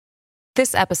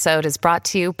This episode is brought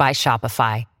to you by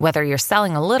Shopify. Whether you're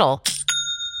selling a little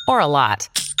or a lot,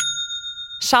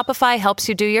 Shopify helps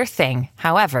you do your thing,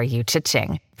 however you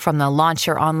cha-ching. From the launch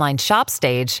your online shop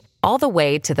stage, all the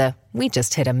way to the we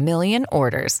just hit 1 million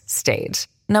orders stage.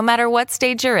 No matter what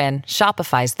stage you're in,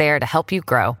 Shopify's there to help you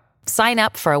grow. Sign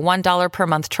up for a $1 per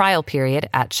month trial period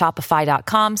at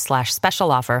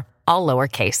shopify.com/special offer, all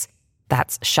lowercase.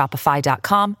 That's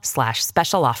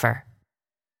shopify.com/special offer.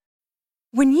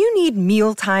 When you need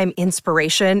mealtime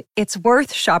inspiration, it's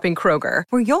worth shopping Kroger,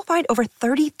 where you'll find over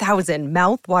 30,000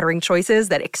 mouth-watering choices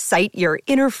that excite your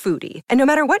inner foodie. And no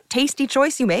matter what tasty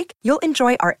choice you make, you'll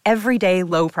enjoy our everyday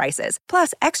low prices,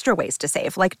 plus extra ways to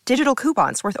save, like digital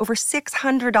coupons worth over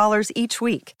 $600 each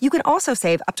week. You can also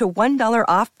save up to $1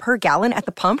 off per gallon at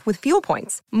the pump with fuel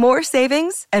points. More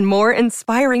savings and more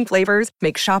inspiring flavors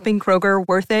make shopping Kroger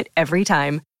worth it every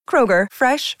time. Kroger,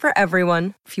 fresh for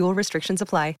everyone. Fuel restrictions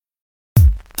apply.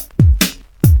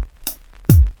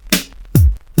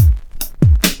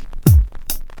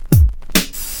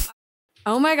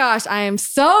 Oh my gosh, I am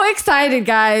so excited,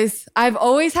 guys. I've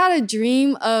always had a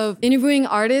dream of interviewing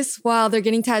artists while they're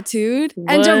getting tattooed.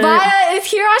 What? And Zhavia is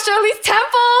here on Shirley's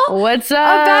Temple. What's up?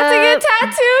 About to get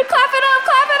tattooed. Clap it up,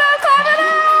 clap it up, clap it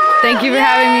up. Thank you for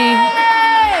having me.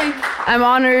 I'm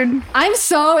honored. I'm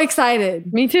so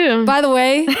excited. Me too. By the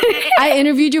way, I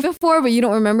interviewed you before, but you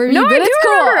don't remember me. No, but I do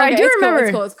remember. I do remember.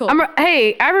 It's cool.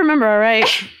 Hey, I remember, all right?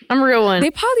 I'm a real one. They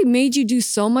probably made you do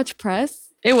so much press.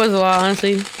 It was a lot,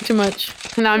 honestly. Too much.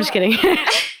 No, I'm just kidding.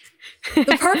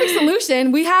 The perfect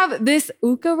solution. We have this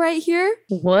hookah right here.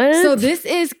 What? So this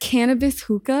is cannabis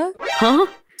hookah. Huh?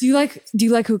 Do you like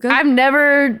hookah? I've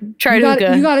never tried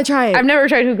hookah. You gotta try it. I've never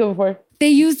tried hookah before. They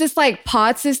use this like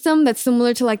pod system that's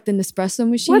similar to like the Nespresso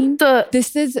machine. What the?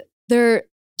 This is their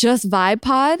Just Vibe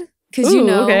pod. Because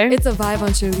it's a vibe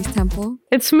on Shirley's Temple.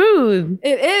 It's smooth.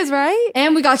 It is, right?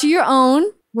 And we got you your own.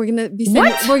 We're gonna be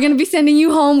sending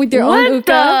you home with your own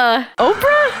hookah.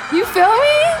 Oprah? You feel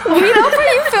me? Weed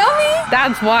Oprah, you feel me?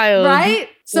 That's wild. Right?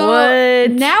 So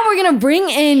now we're gonna bring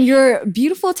in your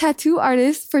beautiful tattoo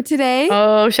artist for today.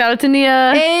 Oh, shout out to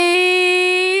Nia.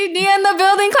 Hey, Nia in the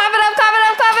building. Clap it up, clap it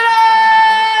up, clap it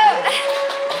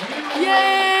up.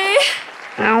 Yay.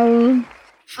 Ow.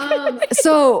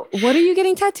 So what are you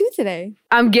getting tattooed today?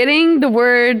 I'm getting the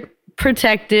word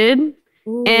protected.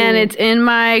 Ooh. And it's in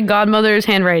my godmother's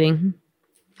handwriting.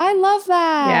 I love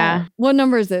that. Yeah. What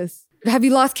number is this? Have you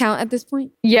lost count at this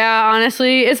point? Yeah,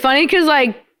 honestly. It's funny because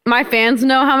like my fans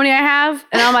know how many I have.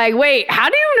 And I'm like, wait, how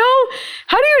do you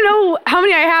know how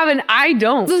many I have and I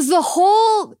don't? Does the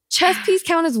whole chest piece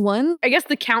count as one? I guess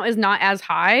the count is not as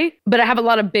high, but I have a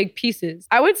lot of big pieces.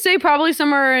 I would say probably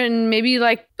somewhere in maybe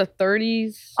like the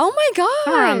 30s. Oh my gosh.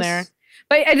 Somewhere around there.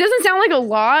 But it doesn't sound like a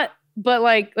lot. But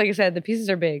like I said, the pieces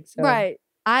are big. So. Right.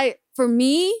 For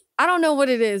me, I don't know what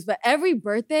it is, but every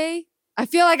birthday, I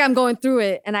feel like I'm going through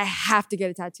it and I have to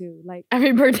get a tattoo. Like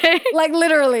every birthday? Like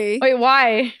literally. Wait,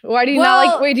 why? Why do you do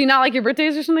you not like your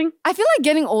birthdays or something? I feel like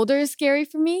getting older is scary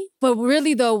for me. But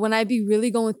really though, when I be really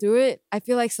going through it, I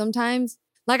feel like sometimes,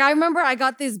 like I remember I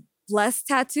got this blessed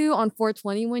tattoo on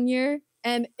 420 one year.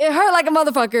 And it hurt like a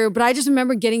motherfucker, but I just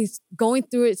remember going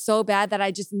through it so bad that I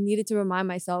just needed to remind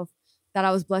myself that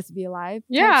I was blessed to be alive.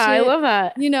 Yeah, I love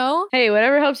that. You know? Hey,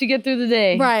 whatever helps you get through the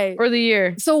day. Right. Or the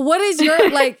year. So what is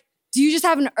your, like, do you just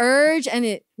have an urge and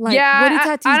it, like, yeah, what do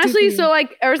tattoos honestly, do for you? So,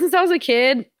 like, ever since I was a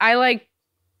kid, I, like,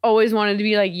 always wanted to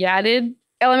be, like, yadded.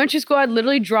 Elementary school, I'd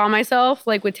literally draw myself,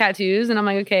 like, with tattoos. And I'm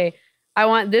like, okay, I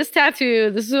want this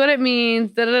tattoo. This is what it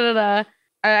means. Da-da-da-da.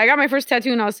 I got my first tattoo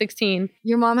when I was 16.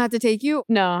 Your mom had to take you?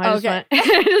 No, I just went.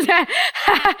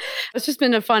 It's just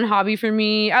been a fun hobby for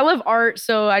me. I love art,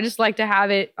 so I just like to have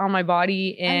it on my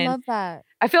body. And I love that.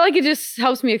 I feel like it just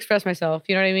helps me express myself.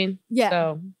 You know what I mean? Yeah.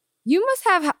 So. You must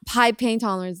have high pain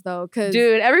tolerance, though.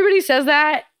 Dude, everybody says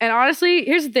that. And honestly,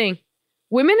 here's the thing.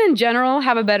 Women in general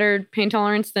have a better pain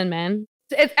tolerance than men.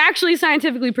 It's actually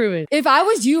scientifically proven. If I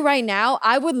was you right now,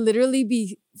 I would literally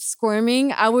be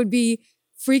squirming. I would be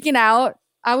freaking out.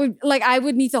 I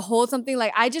would need to hold something.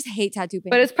 Like, I just hate tattoo pain.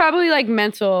 But it's probably like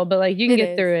mental, but like you can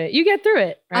get through it. You get through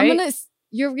it, right?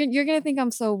 You're gonna think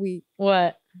I'm so weak.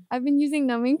 What? I've been using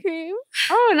numbing cream.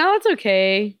 Oh, no, that's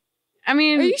okay. I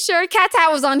mean. Are you sure? Cat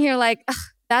Tat was on here like,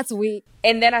 that's weak.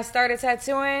 And then I started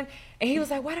tattooing and he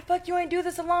was like, why the fuck you ain't do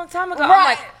this a long time ago? Right. I'm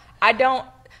like, I don't.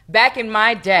 Back in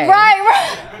my day,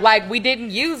 right, like we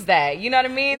didn't use that. You know what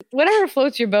I mean? Whatever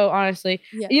floats your boat, honestly.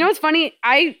 Yeah. You know what's funny?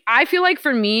 I feel like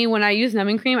for me, when I use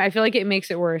numbing cream, I feel like it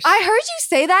makes it worse. I heard you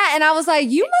say that, and I was like,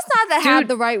 you must not have had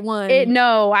the right one.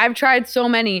 No, I've tried so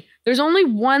many. There's only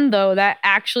one though that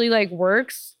actually like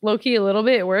works. Low key, a little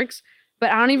bit it works, but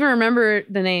I don't even remember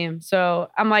the name. So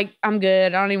I'm like, I'm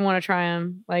good. I don't even want to try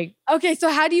them. Like, Okay, so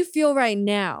how do you feel right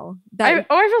now? I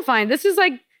feel fine. This is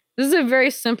a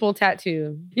very simple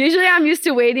tattoo. Usually I'm used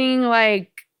to waiting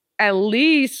like at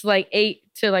least like 8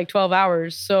 to like 12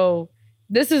 hours. So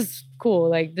this is cool.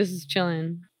 Like this is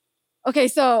chilling. Okay,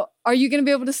 so are you gonna be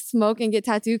able to smoke and get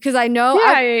tattooed? Because I know,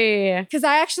 Yeah. Because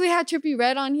I actually had Trippy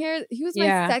Red on here. He was my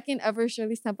Yeah. second ever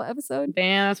Shirley's Temple episode.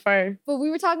 Damn, that's fire. But we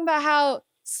were talking about how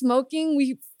smoking,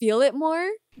 we feel it more.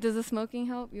 Does the smoking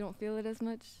help? You don't feel it as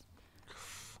much?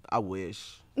 I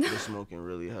wish the smoking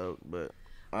really helped, but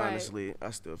honestly, I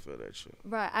still feel that shit.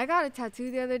 Right. I got a tattoo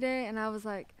the other day, and I was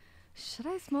like, should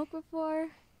I smoke before?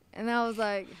 And I was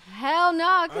like, hell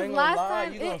no, because last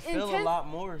time you're gonna feel a lot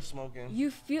more smoking. You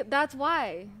feel, that's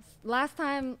why. Last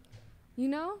time, you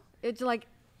know, it like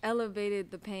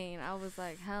elevated the pain. I was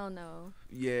like, hell no.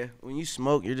 Yeah, when you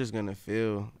smoke, you're just gonna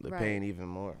feel the Right. pain even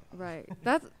more. Right.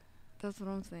 That's what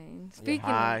I'm saying. You're Speaking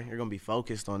high, you're gonna be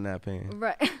focused on that pain.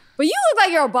 right. But you look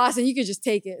like you're a boss and you could just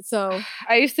take it. So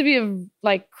I used to be a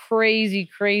like crazy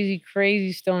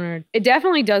stoner. It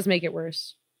definitely does make it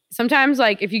worse. Sometimes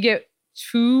like if you get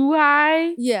too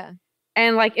high yeah.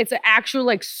 and like it's an actual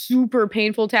like super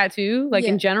painful tattoo, like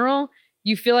Yeah. in general,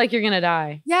 you feel like you're gonna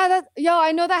die. Yeah,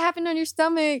 I know that happened on your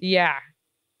stomach. Yeah.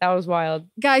 That was wild.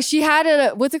 Guys, she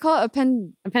had what's it called?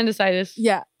 Appendicitis.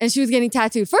 Yeah. And she was getting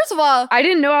tattooed. First of all, I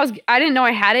didn't know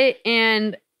I had it,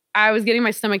 and I was getting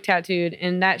my stomach tattooed,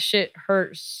 and that shit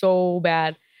hurt so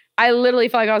bad. I literally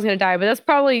felt like I was gonna die, but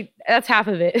that's half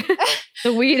of it.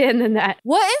 The weed and then that.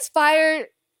 what inspired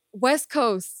West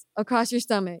Coast across your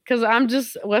stomach? Because I'm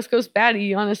just West Coast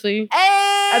baddie, honestly. Hey!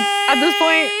 At this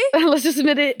point, let's just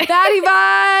admit it. Baddie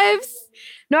vibes.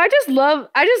 No, I just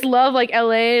love like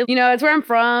LA. You know, it's where I'm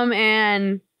from,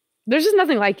 and there's just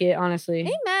nothing like it, honestly.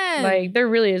 Amen. Like there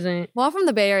really isn't. Well, I'm from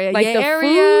the Bay Area. Like Yay the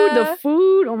area.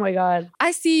 food. Oh my god.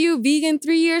 I see you vegan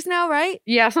 3 years now, right?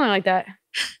 Yeah, something like that.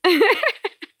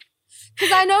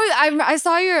 Because I know I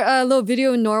saw your little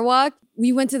video in Norwalk.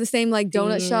 We went to the same like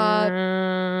donut shop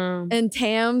and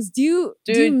Tams. Do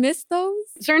you miss those?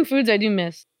 Certain foods I do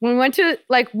miss. When we went to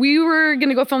we were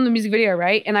gonna go film the music video,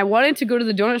 right? And I wanted to go to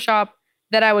the donut shop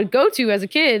that I would go to as a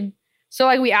kid.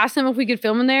 So we asked them if we could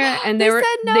film in there, and they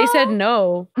said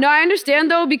no. No, I understand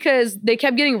though, because they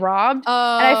kept getting robbed,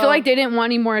 and I feel like they didn't want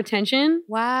any more attention.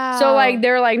 Wow. So they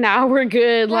were like, nah, we're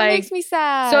good. That makes me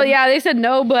sad. So yeah, they said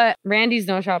no, but Randy's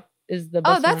donut shop is the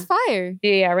best. Oh, that's one. fire.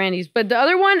 Yeah, Randy's. But the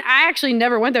other one, I actually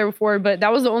never went there before, but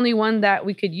that was the only one that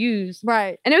we could use.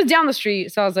 Right. And it was down the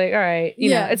street, so I was like, all right, you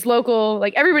know, it's local.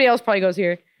 Like everybody else probably goes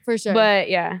here. For sure. But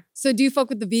yeah. So do you fuck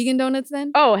with the vegan donuts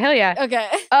then? Oh, hell yeah. Okay.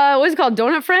 What's it called?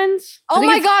 Donut Friends? Oh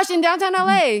my gosh, in downtown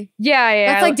LA. Yeah.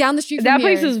 That's like down the street from that here.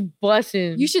 place is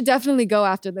blessing. You should definitely go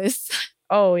after this.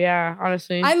 Oh yeah,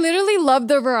 honestly. I literally love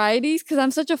the varieties because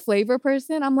I'm such a flavor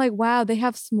person. I'm like, wow, they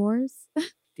have s'mores.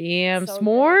 Damn, So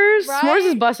s'mores? good, right? S'mores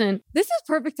is busting. This is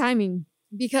perfect timing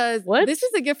because What? this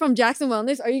is a gift from Jackson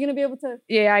Wellness. Are you going to be able to?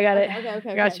 Yeah, I got it.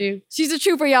 Okay. Got you. She's a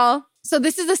trooper, y'all. So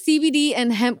this is a CBD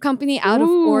and hemp company out of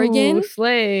Oregon.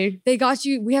 Slay. They got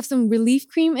you. We have some relief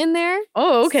cream in there.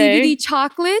 Oh, okay. CBD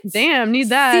chocolates. Damn, need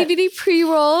that. CBD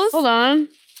pre-rolls. Hold on.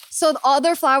 So all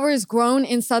their flower is grown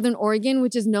in Southern Oregon,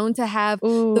 which is known to have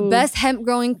the best hemp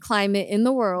growing climate in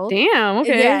the world. Damn,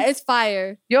 okay. Yeah, it's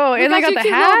fire. Yo, and I got you the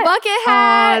cute hat. little bucket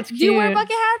hat. That's Do you wear cute.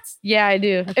 bucket hats? Yeah, I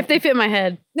do. If they fit my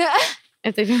head.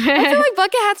 If they fit my I head. feel like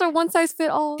bucket hats are one size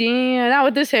fit all. Damn, not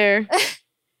with this hair.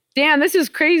 Damn, this is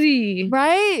crazy.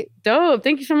 Right? Dope.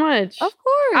 Thank you so much. Of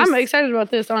course. I'm excited about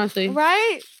this, honestly.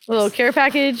 Right? A little care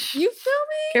package. You feel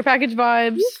me? Care package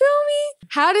vibes. You feel me?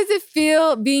 How does it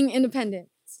feel being independent?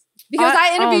 Because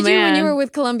I interviewed you when you were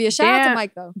with Columbia. Shout out to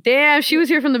Mike, though. Damn, she was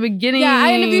here from the beginning. Yeah,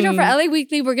 I interviewed her for LA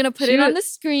Weekly. We're going to put it on the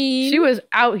screen. She was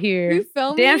out here. You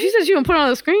feel me? Damn, she said she would put it on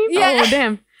the screen? Yeah. Oh,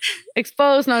 damn.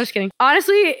 Exposed. No, just kidding.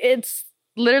 Honestly, it's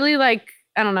literally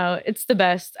I don't know. It's the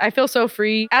best. I feel so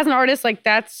free. As an artist,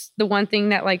 that's the one thing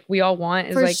that we all want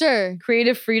is for sure.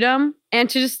 Creative freedom and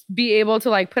to just be able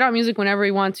to put out music whenever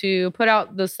we want to, put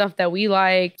out the stuff that we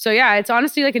like. So yeah, it's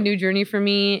honestly a new journey for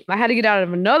me. I had to get out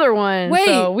of another one. Wait,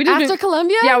 so we just after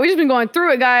Columbia? Yeah, we just been going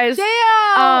through it, guys.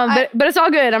 Damn. But it's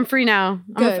all good. I'm free now.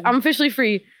 Good. I'm officially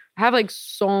free. I have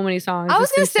so many songs. I was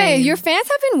It's going to say, insane. your fans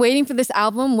have been waiting for this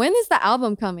album. When is the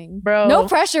album coming? Bro. No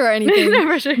pressure or anything. No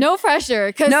pressure. No pressure.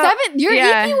 Because your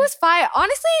yeah. EP was fire.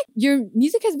 Honestly, your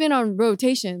music has been on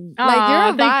rotation. You're a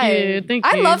Aw, vibe. thank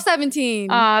you. I love 17.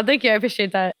 Thank you. I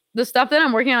appreciate that. The stuff that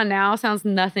I'm working on now sounds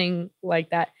nothing like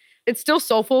that. It's still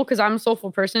soulful because I'm a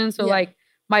soulful person. So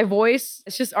my voice,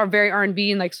 it's just very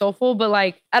R&B and soulful. But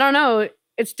I don't know.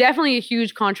 It's definitely a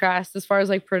huge contrast as far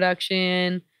as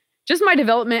production just my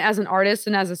development as an artist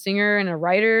and as a singer and a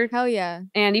writer. Hell yeah.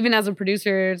 And even as a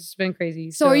producer, it's been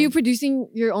crazy. So are you producing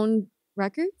your own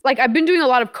records? Like I've been doing a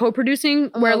lot of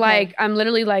co-producing where okay. like I'm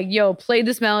literally like, yo, play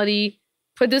this melody,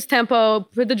 put this tempo,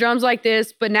 put the drums like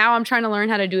this. But now I'm trying to learn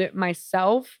how to do it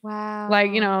myself. Wow.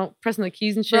 Like, you know, pressing the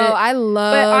keys and shit. Bro, I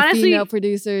love honestly, female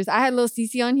producers. I had Lil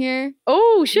Cece on here.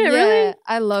 Oh shit, really?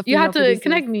 I love You female have to producers.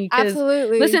 connect me.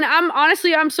 Absolutely. Listen,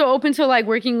 I'm so open to like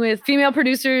working with female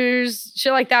producers,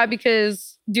 shit like that,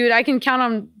 because dude, I can count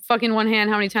on fucking one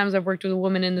hand how many times I've worked with a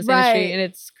woman in this industry, and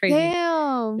it's crazy.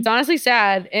 Damn. It's honestly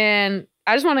sad. And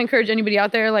I just want to encourage anybody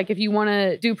out there, like if you want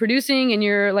to do producing and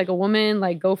you're like a woman,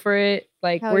 like go for it.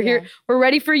 Like Hell we're here, we're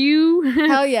ready for you.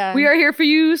 Hell yeah. We are here for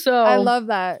you. So I love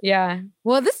that. Yeah.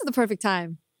 Well, this is the perfect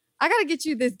time. I gotta get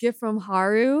you this gift from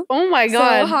Haru. Oh my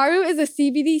God. So Haru is a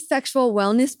CBD sexual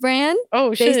wellness brand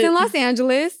Oh shit. based in Los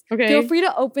Angeles. Okay. Feel free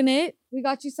to open it. We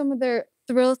got you some of their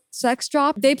Thrill Sex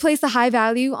Drop. They place a high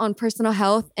value on personal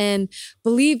health and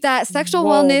believe that sexual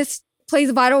wellness plays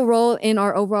a vital role in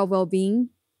our overall well-being.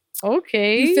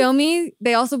 Okay. You feel me?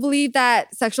 They also believe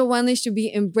that sexual wellness should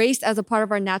be embraced as a part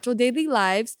of our natural daily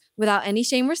lives without any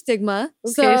shame or stigma.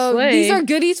 Okay, so slay. these are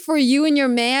goodies for you and your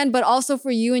man, but also for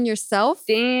you and yourself.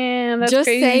 Damn, that's Just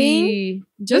crazy. saying.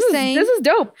 Just saying. This is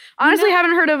dope. Honestly,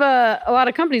 haven't heard of a lot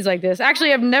of companies like this.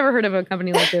 Actually, I've never heard of a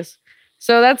company like this.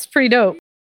 So that's pretty dope.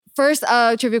 First,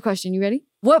 trivia question. You ready?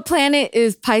 What planet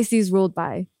is Pisces ruled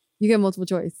by? You get multiple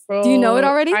choice. Bro, Do you know it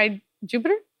already?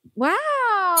 Jupiter?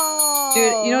 Wow.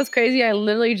 Dude, you know what's crazy? I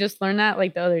literally just learned that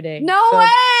like the other day. No way.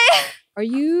 Are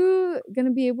you going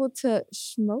to be able to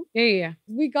smoke? Yeah.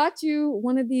 We got you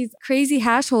one of these crazy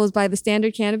hash holes by the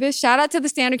Standard Cannabis. Shout out to the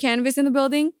Standard Cannabis in the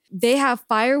building. They have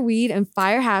fire weed and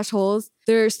fire hash holes.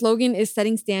 Their slogan is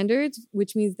setting standards,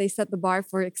 which means they set the bar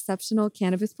for exceptional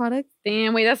cannabis products.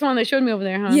 Damn, wait, that's the one they showed me over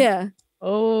there, huh? Yeah.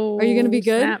 Oh. Are you going to be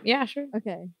good? Snap. Yeah, sure.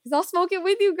 Okay. Because I'll smoke it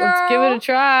with you, girl. Let's give it a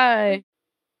try.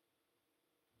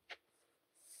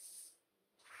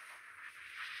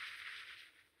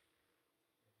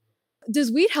 Does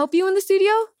weed help you in the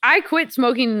studio? I quit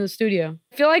smoking in the studio.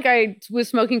 I feel like I was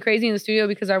smoking crazy in the studio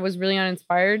because I was really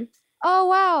uninspired. Oh,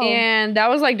 wow. And that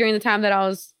was like during the time that I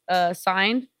was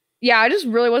signed. Yeah, I just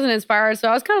really wasn't inspired. So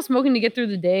I was kind of smoking to get through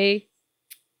the day.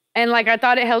 And like, I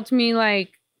thought it helped me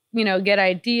like, you know, get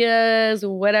ideas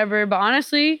or whatever. But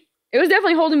honestly, it was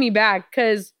definitely holding me back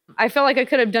because I felt like I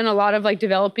could have done a lot of like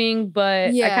developing,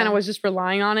 but I kind of was just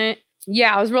relying on it.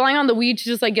 Yeah, I was relying on the weed to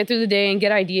just like get through the day and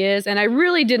get ideas. And I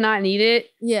really did not need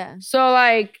it. Yeah. So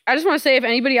like, I just want to say if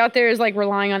anybody out there is like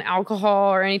relying on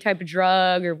alcohol or any type of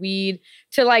drug or weed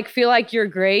to like feel like you're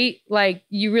great, like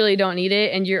you really don't need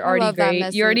it and you're already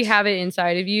great. You already have it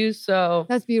inside of you. So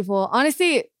that's beautiful.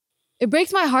 Honestly, it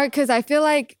breaks my heart because I feel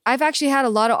like I've actually had a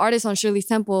lot of artists on Shirley's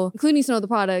Temple, including Snow the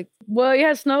Product. Well, you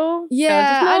had Snow?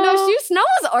 Yeah, I know. Snow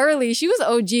was early. She was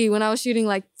OG when I was shooting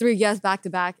like 3 guests back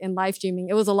to back and live streaming.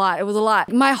 It was a lot. It was a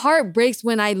lot. My heart breaks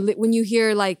when you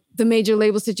hear like the major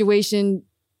label situation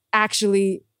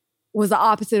actually was the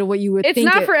opposite of what you would think. It's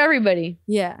not for everybody.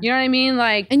 Yeah. You know what I mean?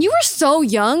 Like, and you were so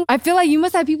young. I feel like you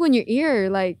must have people in your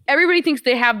ear. Like everybody thinks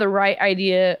they have the right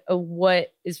idea of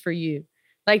what is for you.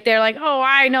 Like they're like, oh,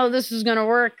 I know this is gonna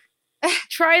work.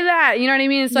 Try that. You know what I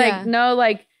mean? It's like, no,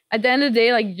 like at the end of the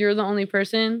day, like you're the only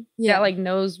person that like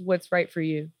knows what's right for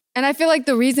you. And I feel like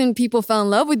the reason people fell in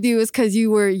love with you is because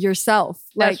you were yourself.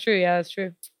 That's true. Yeah, that's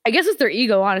true. I guess it's their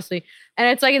ego, honestly. And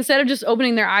it's like, instead of just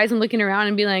opening their eyes and looking around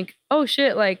and being like, oh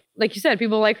shit, like you said,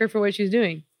 people like her for what she's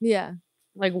doing. Yeah.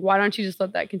 Like, why don't you just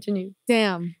let that continue?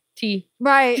 Damn. T.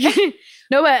 Right.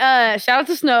 No, but shout out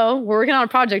to Snow. We're working on a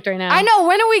project right now. I know.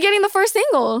 When are we getting the first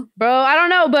single? Bro, I don't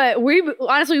know, but we've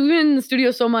been in the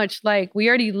studio so much. Like, we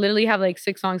already literally have like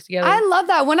 6 songs together. I love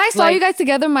that. When I saw you guys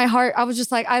together, my heart, I was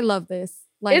just like, I love this.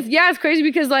 Like, it's crazy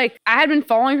because like I had been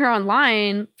following her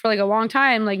online for like a long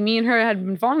time. Like me and her had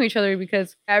been following each other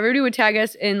because everybody would tag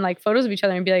us in like photos of each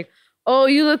other and be like, oh,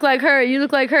 you look like her. You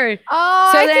look like her.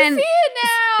 Oh, I can see it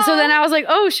now. So then I was like,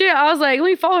 oh shit. I was like, let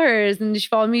me follow her. And she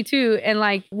followed me too. And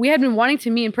like, we had been wanting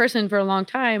to meet in person for a long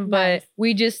time, but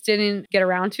we just didn't get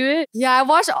around to it. Yeah, I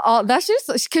watched all that's just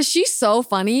because she's so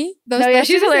funny.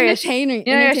 She's hilarious.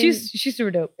 Yeah, she's super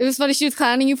dope. It was funny. She was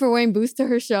clowning you for wearing boots to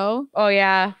her show. Oh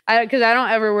yeah. Because I don't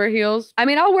ever wear heels. I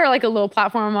mean, I'll wear like a little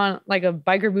platform on like a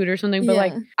biker boot or something, but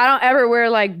like I don't ever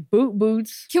wear like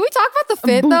boots. Can we talk about the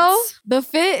fit though? The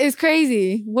fit is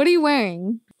crazy. What are you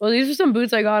wearing? Well, these are some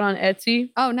boots I got on Etsy.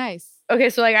 Oh, nice.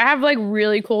 Okay, so like I have like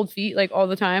really cold feet like all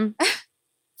the time.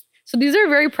 So these are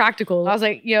very practical. I was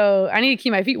like, yo, I need to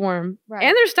keep my feet warm. Right.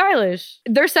 And they're stylish.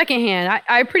 They're secondhand.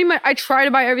 I try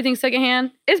to buy everything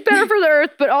secondhand. It's better for the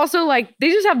earth, but also like they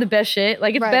just have the best shit.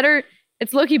 Like it's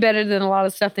It's low-key better than a lot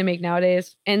of stuff they make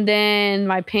nowadays. And then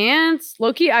my pants,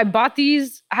 low-key, I bought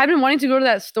these. I had been wanting to go to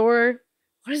that store.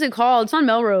 What is it called? It's on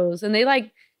Melrose. And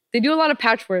they do a lot of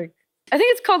patchwork. I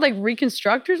think it's called like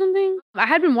Reconstruct or something. I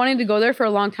had been wanting to go there for a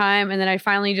long time. And then I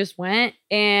finally just went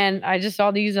and I just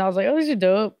saw these and I was like, oh, these are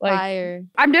dope. Like, Fire.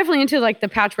 I'm definitely into like the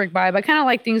patchwork vibe. I kind of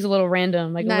like things a little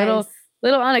random, like a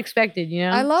little unexpected, you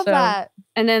know? I love that.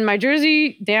 And then my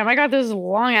jersey, damn, I got this a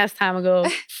long ass time ago.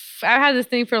 I had this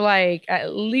thing for like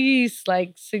at least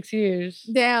like 6 years.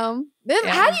 Damn.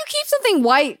 How do you keep something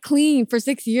white clean for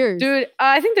 6 years? Dude,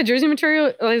 I think the jersey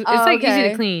material, it's like easy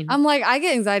to clean. I'm like, I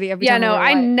get anxiety every yeah, time. no,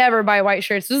 I white. never buy white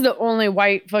shirts. This is the only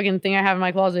white fucking thing I have in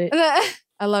my closet.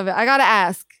 I love it. I gotta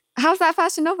ask, how's that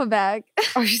Fashion Nova bag?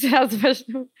 Oh, she said how's the Fashion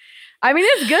Nova? I mean,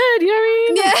 it's good. You know what I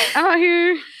mean? Yeah. I'm out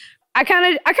here. I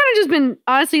kind of just been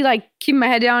honestly like keeping my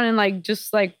head down and like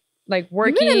just like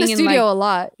working. You've been in the studio and, like, a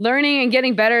lot. learning and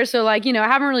getting better. So like, you know, I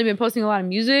haven't really been posting a lot of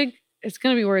music. It's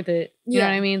going to be worth it. You know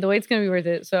what I mean? The wait's going to be worth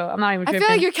it. So I'm not even tripping. I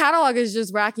feel like your catalog is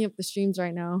just racking up the streams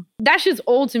right now. That shit's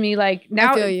old to me. Like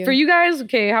now for you guys,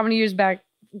 okay, how many years back?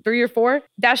 3 or 4?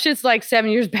 That shit's like 7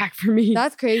 years back for me.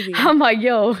 That's crazy. I'm like,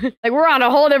 yo, like we're on a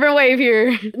whole different wave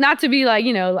here. Not to be like,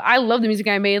 you know, I love the music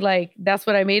I made. Like that's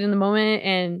what I made in the moment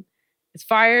and it's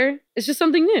fire. It's just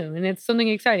something new and it's something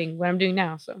exciting what I'm doing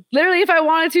now. So literally if I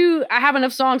wanted to, I have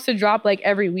enough songs to drop like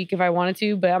every week if I wanted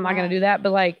to, but I'm not going to do that.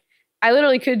 But like I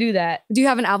literally could do that. Do you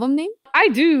have an album name? I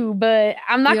do, but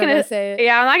I'm not going to say it.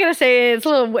 Yeah, I'm not going to say it. It's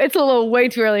a little way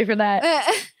too early for that.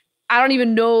 I don't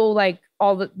even know like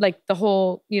all the like the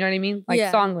whole, you know what I mean? Like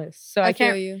song list. So I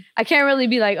can't really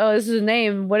be like, oh, this is a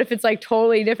name. What if it's like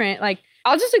totally different? Like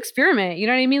I'll just experiment. You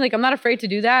know what I mean? Like I'm not afraid to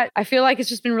do that. I feel like it's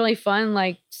just been really fun,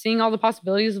 like seeing all the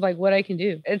possibilities of like what I can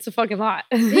do. It's a fucking lot.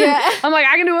 Yeah. I'm like,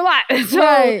 I can do a lot. So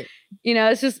right. You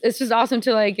know, it's just awesome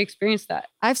to like experience that.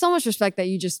 I have so much respect that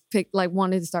you just picked like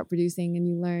wanted to start producing and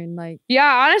you learn like.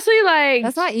 Yeah, honestly, like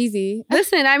that's not easy.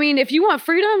 Listen, I mean, if you want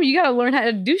freedom, you gotta learn how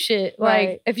to do shit.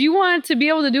 Right. Like if you want to be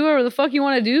able to do whatever the fuck you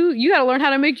want to do, you gotta learn how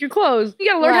to make your clothes. You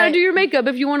gotta learn how to do your makeup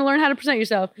if you want to learn how to present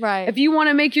yourself. Right. If you want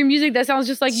to make your music that sounds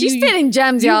just like She's spitting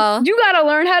gems, y'all. You gotta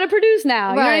learn how to produce now.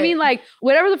 Right. You know what I mean? Like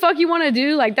whatever the fuck you want to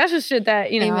do, like that's just shit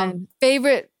that, you know. Amen.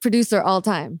 Favorite producer all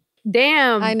time.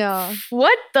 Damn. I know.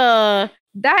 What the?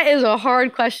 That is a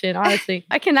hard question, honestly.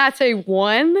 I cannot say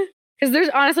one. Because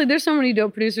there's so many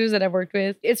dope producers that I've worked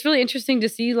with. It's really interesting to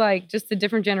see like just the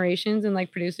different generations and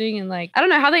like producing and like, I don't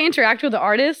know how they interact with the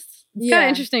artists. It's kind of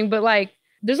interesting, but like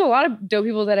there's a lot of dope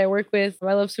people that I work with.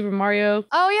 I love Super Mario.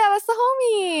 Oh yeah, that's the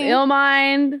homie.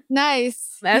 Illmind. Nice.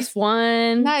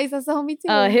 S1. Nice, that's the homie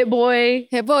too. Hit Boy.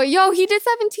 Hit Boy. Yo, he did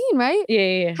 17, right?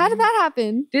 Yeah. How did that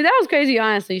happen? Dude, that was crazy,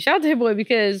 honestly. Shout out to Hit Boy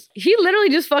because he literally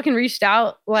just fucking reached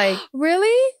out. Like,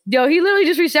 really? Yo, he literally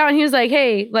just reached out and he was like,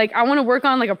 hey, like, I want to work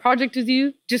on like a project with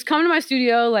you. Just come to my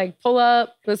studio, like, pull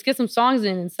up. Let's get some songs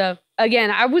in and stuff. Again,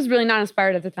 I was really not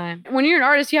inspired at the time. When you're an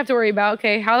artist, you have to worry about,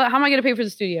 okay, how am I going to pay for the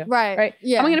studio? Right.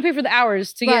 Yeah. How am I going to pay for the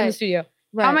hours to get in the studio?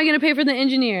 Right. How am I going to pay for the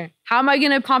engineer? How am I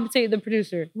going to compensate the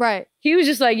producer? Right. He was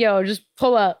just like, yo, just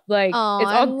pull up. Like,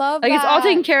 it's all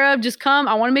taken care of. Just come.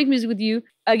 I want to make music with you.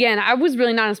 Again, I was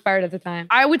really not inspired at the time.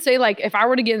 I would say like if I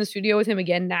were to get in the studio with him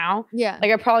again now,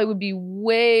 like I probably would be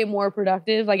way more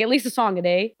productive. Like at least a song a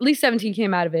day. At least 17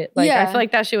 came out of it. Like I feel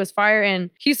like that shit was fire. And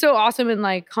he's so awesome and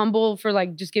like humble for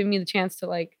like just giving me the chance to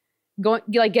like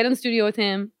get in the studio with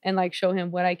him and like show him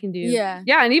what I can do. Yeah,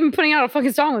 and even putting out a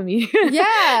fucking song with me.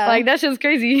 Yeah. Like that shit's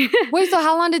crazy. Wait, so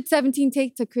how long did 17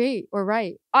 take to create or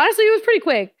write? Honestly, it was pretty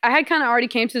quick. I had kind of already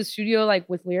came to the studio like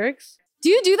with lyrics. Do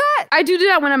you do that? I do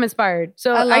that when I'm inspired.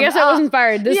 So I guess I was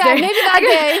inspired this day. Maybe that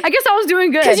day. I guess I was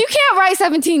doing good. Because you can't write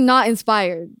 17 not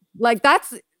inspired. Like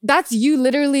that's you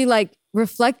literally like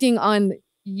reflecting on.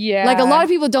 Yeah. Like a lot of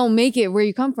people don't make it where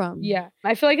you come from. Yeah.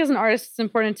 I feel like as an artist, it's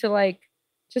important to like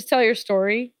just tell your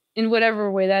story in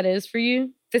whatever way that is for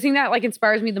you. The thing that like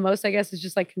inspires me the most, I guess, is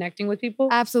just like connecting with people.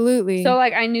 Absolutely. So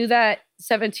like I knew that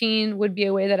 17 would be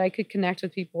a way that I could connect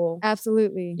with people.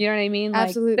 Absolutely. You know what I mean? Like,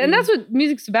 absolutely. And that's what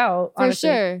music's about, honestly.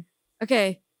 For sure.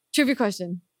 Okay. Trivia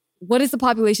question. What is the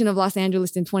population of Los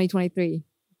Angeles in 2023? Do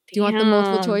you want the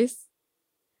multiple choice?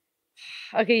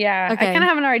 Okay, yeah. Okay. I kind of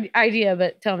have an idea,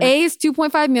 but tell me. A is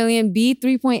 2.5 million, B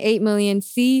 3.8 million,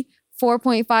 C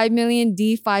 4.5 million,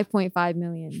 D 5.5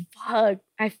 million. Fuck.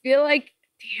 I feel like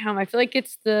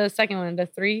it's the second one, the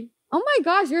 3. Oh my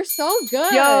gosh, you're so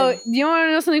good. Yo, do you want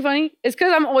to know something funny? It's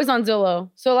because I'm always on Zillow.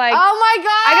 So like, oh my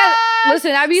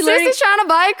god, I be learning. Sis is trying to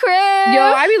buy a crib. Yo,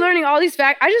 I be learning all these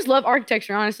facts. I just love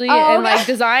architecture, honestly, and like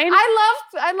design.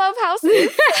 I love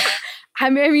houses. I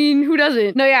mean, who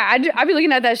doesn't? No, yeah, I be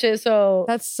looking at that shit. So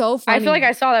that's so funny. I feel like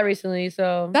I saw that recently.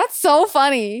 So that's so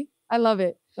funny. I love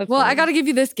it. That's well, funny. I got to give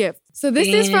you this gift. So this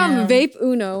is from Vape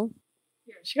Uno.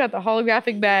 She got the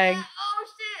holographic bag.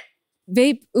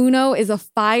 Vape Uno is a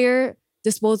fire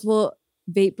disposable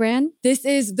vape brand. This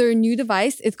is their new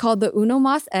device. It's called the Uno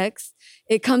Moss X.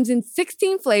 It comes in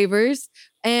 16 flavors,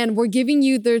 and we're giving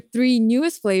you their 3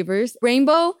 newest flavors: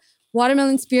 rainbow,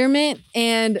 watermelon spearmint,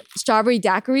 and strawberry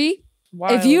daiquiri.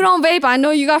 Wild. If you don't vape, I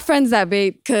know you got friends that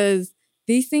vape because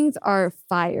these things are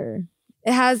fire.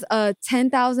 It has a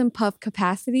 10,000 puff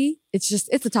capacity. It's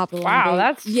the top of the line.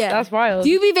 Wow, vape. that's wild. Do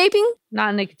you be vaping?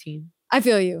 Not nicotine. I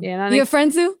feel you. Yeah, you have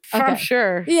friends who? I'm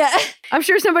sure. Yeah. I'm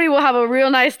sure somebody will have a real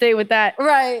nice day with that.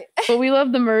 Right. But we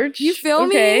love the merch. You feel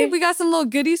me? We got some little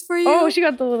goodies for you. Oh, she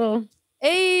got the little,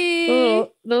 hey,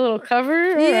 the little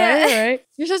cover. Yeah. All right.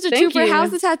 You're such a Thank trooper. you.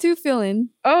 How's the tattoo feeling?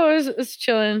 Oh, it's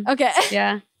chilling. Okay.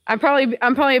 Yeah. I'm probably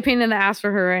a pain in the ass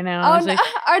for her right now. Oh, honestly.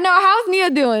 no. Or no, how's Nia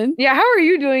doing? Yeah, how are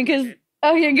you doing?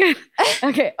 Okay, good.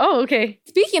 Okay. Oh, okay.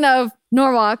 Speaking of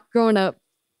Norwalk growing up,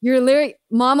 your lyric,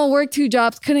 mama worked 2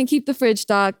 jobs, couldn't keep the fridge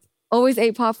stocked, always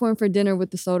ate popcorn for dinner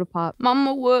with the soda pop.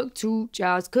 Mama worked 2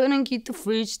 jobs, couldn't keep the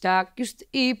fridge stocked. Used to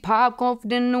eat popcorn for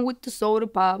dinner with the soda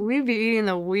pop. We be eating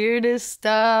the weirdest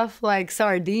stuff, like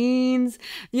sardines,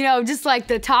 just like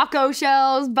the taco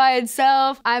shells by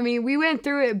itself. I mean, we went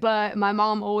through it, but my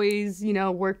mom always,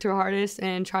 worked her hardest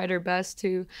and tried her best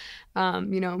to,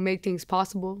 make things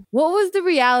possible. What was the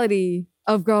reality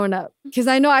of growing up? Because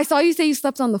I saw you say you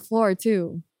slept on the floor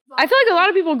too. I feel like a lot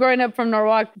of people growing up from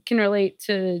Norwalk can relate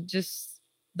to just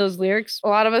those lyrics. A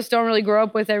lot of us don't really grow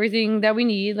up with everything that we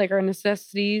need, like our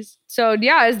necessities. So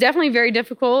yeah, it's definitely very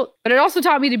difficult, but it also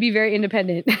taught me to be very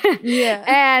independent. Yeah.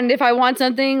 And if I want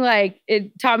something, like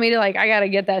it taught me to I gotta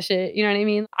get that shit. You know what I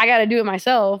mean? I gotta do it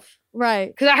myself. Right.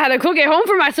 Because I had to cook at home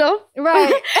for myself. Right.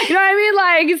 You know what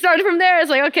I mean? It started from there. It's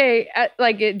like, okay,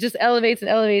 it just elevates and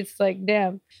elevates. Like,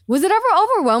 damn. Was it ever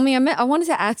overwhelming? I wanted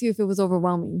to ask you if it was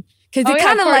overwhelming. Because it Yeah,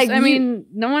 kind of like... I mean,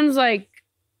 no one's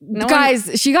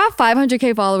guys, she got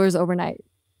 500K followers overnight.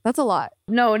 That's a lot.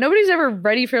 No, nobody's ever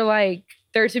ready for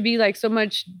there to be so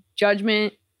much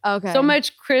judgment. Okay. So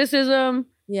much criticism.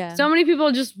 Yeah. So many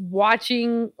people just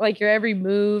watching your every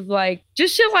move,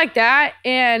 just shit like that.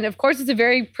 And of course, it's a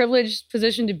very privileged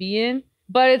position to be in,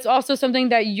 but it's also something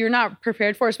that you're not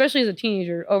prepared for, especially as a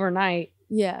teenager overnight.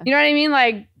 Yeah. You know what I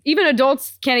mean? Even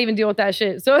adults can't even deal with that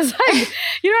shit. So it's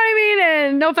you know what I mean?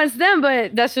 And no offense to them,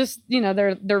 but that's just,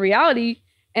 their reality.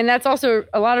 And that's also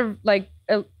a lot of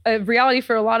a reality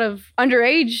for a lot of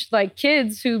underage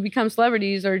kids who become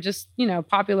celebrities or just,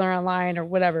 popular online or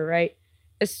whatever, right?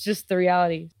 It's just the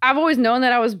reality. I've always known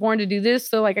that I was born to do this.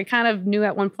 So I kind of knew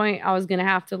at one point I was going to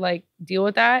have to deal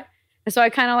with that. And so I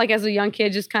kind of as a young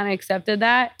kid just kind of accepted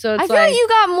that. So it's I feel like you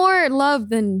got more love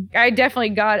than... I definitely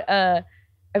got a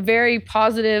very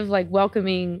positive,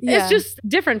 welcoming. Yeah. It's just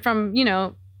different from,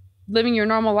 living your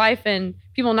normal life and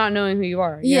people not knowing who you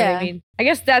are. You know what I mean? I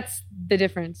guess that's the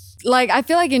difference. I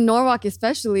feel like in Norwalk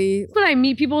especially... When I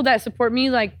meet people that support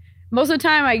me, most of the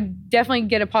time I definitely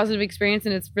get a positive experience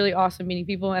and it's really awesome meeting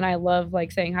people and I love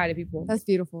saying hi to people. That's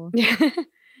beautiful.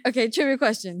 Okay, trivia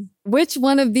question. Which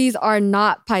one of these are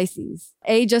not Pisces?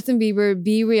 A, Justin Bieber,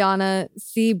 B, Rihanna,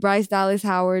 C, Bryce Dallas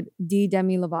Howard, D,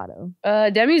 Demi Lovato.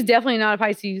 Demi's definitely not a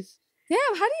Pisces. Damn,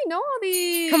 how do you know all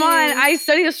these? Come on, I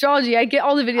study astrology. I get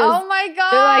all the videos. Oh my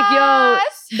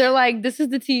gosh. They're like, this is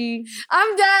the T.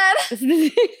 I'm dead. This is the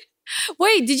T.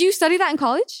 Wait, did you study that in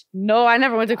college? No, I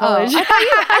never went to college. Oh, I thought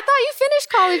you finished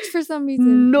college for some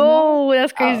reason. No,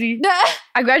 that's crazy. Oh.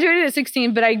 I graduated at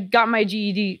 16, but I got my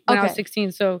GED when I was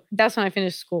 16. So that's when I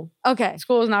finished school. Okay.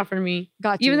 School is not for me.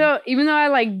 Got you. Even though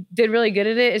I did really good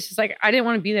at it, it's just I didn't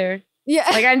want to be there. Yeah.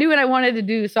 I knew what I wanted to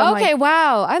do. So okay,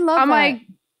 wow. I love that.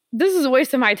 This is a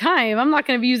waste of my time. I'm not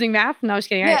going to be using math. No, I was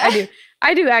kidding. Yeah.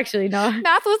 I do actually. No.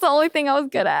 Math was the only thing I was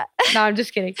good at. No, I'm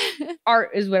just kidding. Art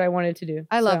is what I wanted to do.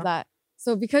 I love that.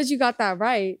 So because you got that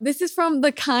right, this is from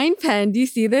The Kind Pen. Do you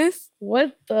see this?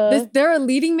 What the? They're a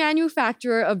leading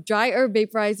manufacturer of dry herb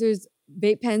vaporizers,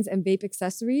 vape pens, and vape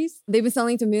accessories. They've been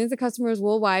selling to millions of customers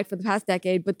worldwide for the past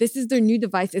decade, but this is their new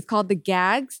device. It's called the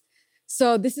Gags.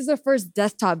 So this is their first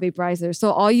desktop vaporizer.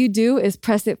 So all you do is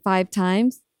press it 5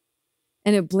 times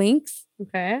and it blinks.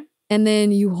 Okay. And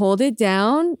then you hold it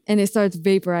down and it starts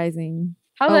vaporizing.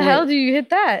 How the hell do you hit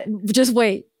that? Just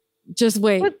wait. Just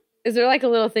wait. What? Is there a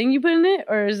little thing you put in it,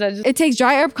 or is that just? It takes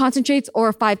dry herb concentrates or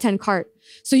a 510 cart.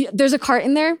 So there's a cart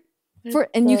in there,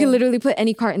 and you can literally put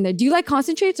any cart in there. Do you like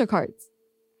concentrates or carts?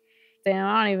 Damn,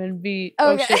 I don't even be.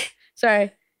 Okay. Oh shit!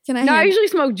 Sorry. Can I? No, I usually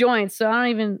smoke joints, so I don't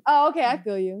even. Oh, okay, I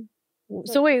feel you.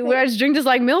 So wait, would I just drink this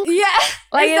like milk? Yeah,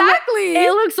 exactly.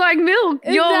 It looks like milk.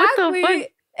 Exactly. Yo, what the fuck?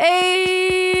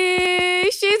 Hey,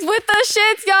 She's with the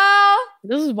shits, y'all.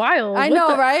 This is wild. I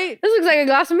know, right? This looks like a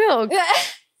glass of milk.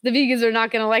 The vegans are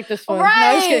not gonna like this one. Right, No,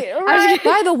 I'm just kidding. I'm just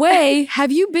kidding. By the way,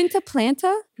 have you been to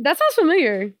Planta? That sounds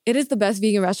familiar. It is the best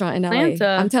vegan restaurant in LA.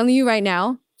 Planta. I'm telling you right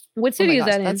now. What city is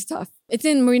that in? That's tough. It's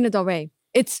in Marina Del Rey.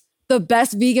 It's the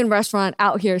best vegan restaurant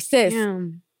out here, sis.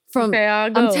 Damn. From Okay, I'll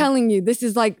go. I'm telling you, this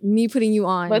is like me putting you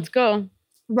on. Let's go.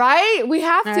 Right? We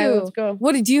have All to. right, let's go.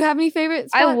 What do you have any favorite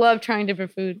spots? I love trying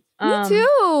different food. Me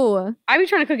too. I be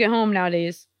trying to cook at home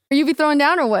nowadays. Are you be throwing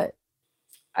down or what?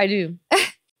 I do.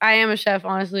 I am a chef,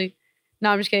 honestly. No,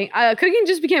 I'm just kidding. Cooking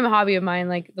just became a hobby of mine.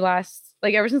 Like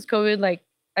ever since COVID, like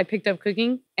I picked up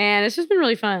cooking, and it's just been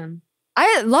really fun.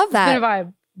 I love that. It's been a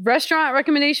vibe. Restaurant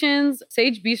recommendations: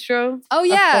 Sage Bistro. Oh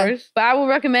yeah. Of course. But I will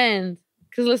recommend,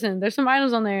 because listen, there's some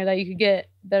items on there that you could get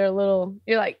that are little.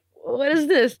 You're like, what is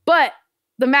this? But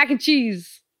the mac and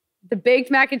cheese, the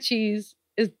baked mac and cheese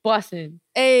is bussin'.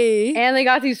 Hey. And they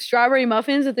got these strawberry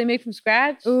muffins that they make from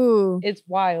scratch. Ooh. It's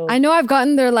wild. I know I've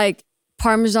gotten their like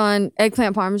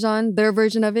eggplant parmesan, their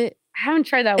version of it. I haven't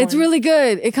tried that one. It's really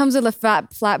good. It comes with a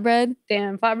flatbread.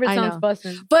 Damn, flatbread I sounds know.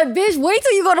 bussin'. But bitch, wait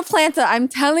till you go to Planta. I'm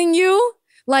telling you,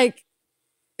 like,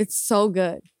 it's so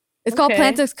good. It's called Okay.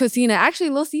 Planta's Cocina.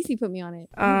 Actually, Lil Cece put me on it.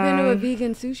 You've been to a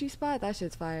vegan sushi spot? That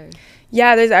shit's fire.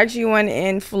 Yeah, there's actually one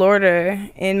in Florida,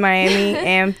 in Miami,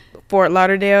 and Fort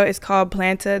Lauderdale. It's called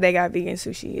Planta. They got vegan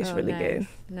sushi. It's really good.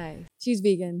 Nice. She's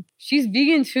vegan. She's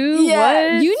vegan too?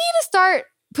 Yeah. What? You need to start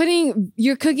putting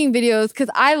your cooking videos because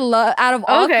I love, out of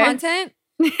all Okay. content,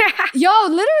 yo,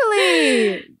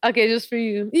 literally. Okay, just for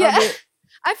you. I'll Yeah. do it.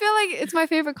 I feel like it's my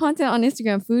favorite content on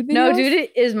Instagram, food videos. No, dude,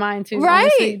 it is mine too. Right?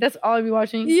 Honestly. That's all I be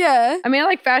watching. Yeah. I mean, I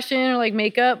like fashion or like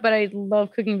makeup, but I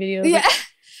love cooking videos. Yeah.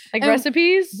 Like And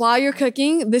recipes. While you're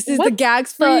cooking, this is the What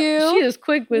gags for you. She is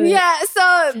quick with it. Yeah,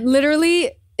 so literally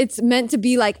it's meant to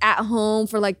be like at home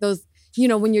for like those,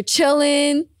 when you're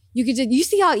chilling, you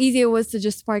see how easy it was to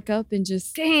just spark up and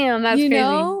just, Damn, that's crazy.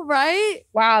 Right?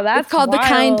 Wow, that's It's called wild. the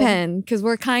Kind Pen because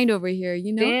we're kind over here,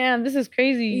 Damn, this is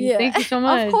crazy. Yeah. Thank you so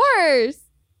much. Of course.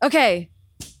 Okay.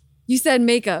 You said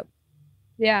makeup.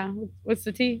 Yeah. What's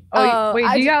the tea? Oh, wait,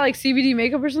 do you got like CBD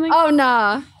makeup or something? Oh,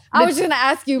 nah. I was just going to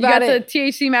ask you You about got it. the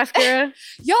THC mascara?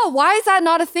 Yo, why is that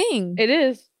not a thing? It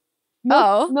is.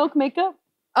 Milk makeup?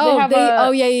 Oh, have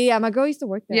yeah. My girl used to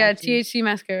work there. Yeah, actually. THC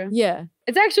mascara. Yeah.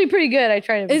 It's actually pretty good. I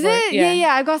tried it Is before. it?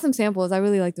 Yeah. I got some samples. I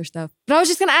really like their stuff. But I was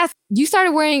just going to ask, you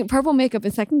started wearing purple makeup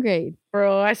in 2nd grade.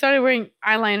 Bro, I started wearing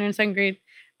eyeliner in 2nd grade.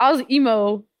 I was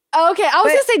emo. Oh, okay. I was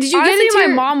going to say, did you honestly, get into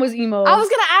my mom was emo. I was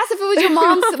going to ask if it was your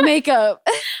mom's makeup.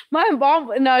 My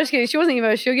mom, no, just kidding. She wasn't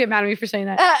emo. She'll get mad at me for saying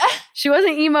that. She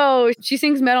wasn't emo. She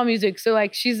sings metal music. So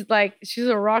she's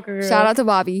a rocker girl. Shout out to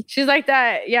Bobby. She's like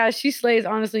that. Yeah, she slays,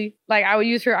 honestly. Like, I would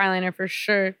use her eyeliner for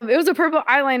sure. It was a purple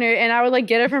eyeliner, and I would like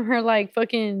get it from her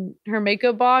her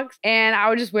makeup box, and I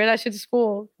would just wear that shit to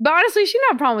school. But honestly, she didn't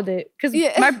have a problem with it because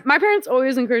my parents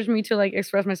always encouraged me to like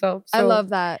express myself. So I love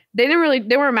that. they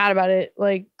weren't mad about it.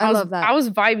 Like, I love that. I was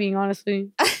vibing, honestly.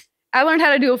 I learned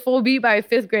how to do a full beat by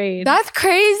 5th grade. That's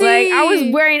crazy. Like, I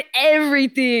was wearing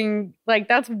everything. Like,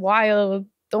 that's wild.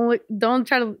 Don't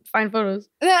try to find photos.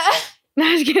 No,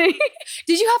 I'm just kidding.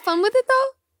 Did you have fun with it though?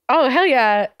 Oh, hell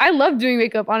yeah. I love doing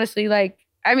makeup, honestly. Like,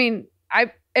 I mean,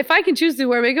 if I can choose to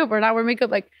wear makeup or not wear makeup,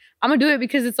 like, I'm gonna do it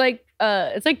because it's like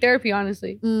therapy,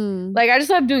 honestly. Like, I just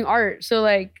love doing art. So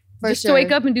like, to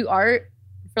wake up and do art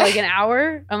for like an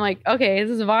hour, I'm like, okay,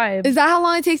 this is a vibe. Is that how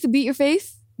long it takes to beat your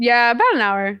face? Yeah, about an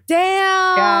hour.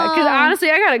 Damn. Yeah, because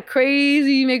honestly, I got a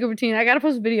crazy makeup routine. I gotta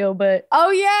post a video, but oh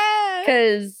yeah,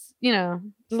 because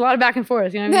there's a lot of back and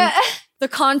forth. You know what I mean? The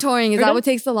contouring, is that what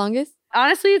takes the longest?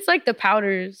 Honestly, it's like the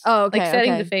powders. Oh, okay. Like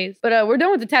setting the face. But we're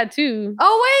done with the tattoo.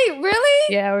 Oh wait,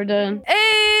 really? Yeah, we're done.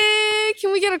 Hey,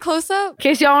 can we get a close up? In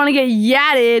case y'all want to get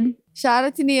yatted. Shout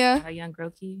out to Nia. Young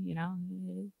Grokey,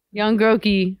 Young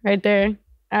Grokey, right there.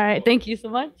 All right, thank you so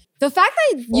much. The fact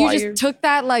that you just took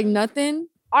that like nothing.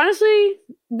 Honestly,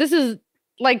 this is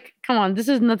like, come on, this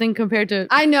is nothing compared to.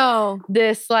 I know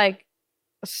this. Like,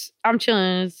 I'm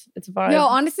chilling. It's a vibe. Yo,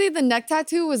 honestly, the neck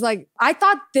tattoo was like, I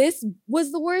thought this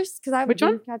was the worst because I have Which a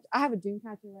one? dream tattoo. I have a dream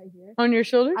tattoo right here on your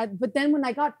shoulder. But then when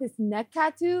I got this neck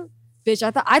tattoo, bitch,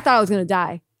 I thought I was gonna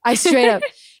die. I straight up,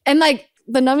 and like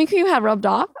the numbing cream had rubbed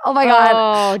off. Oh my god!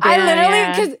 Oh, damn, I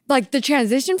literally because like the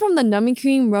transition from the numbing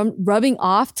cream rubbing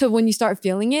off to when you start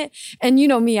feeling it, and you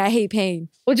know me, I hate pain.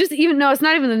 Well, it's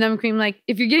not even the numbing cream. Like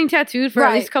if you're getting tattooed for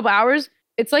at least a couple hours,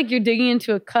 it's like you're digging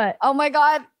into a cut. Oh my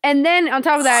god! And then on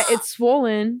top of that, it's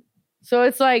swollen. So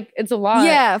it's like, it's a lot.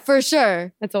 Yeah, for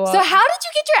sure. It's a lot. So how did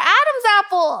you get your Adam's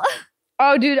apple?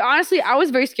 Oh, dude, honestly, I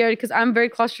was very scared because I'm very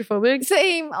claustrophobic.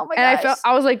 Same. Oh my god. And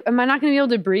I was like, am I not going to be able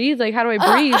to breathe? Like, how do I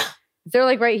breathe? They're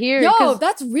like right here. Yo,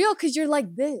 that's real because you're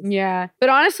like this. Yeah. But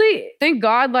honestly, thank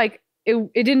God, like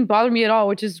it didn't bother me at all,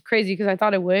 which is crazy because I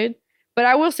thought it would. But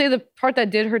I will say the part that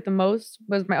did hurt the most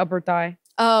was my upper thigh.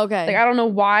 Oh, okay. Like I don't know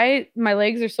why my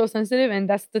legs are so sensitive, and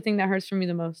that's the thing that hurts for me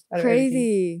the most.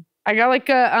 Crazy. I got like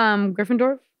a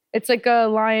Gryffindor. It's like a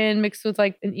lion mixed with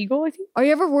like an eagle, I think. Are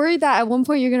you ever worried that at one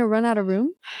point you're gonna run out of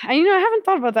room? I haven't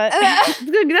thought about that.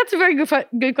 That's a very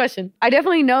good question. I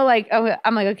definitely know, like,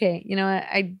 I'm like, okay,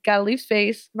 I gotta leave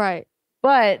space. Right.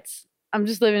 But I'm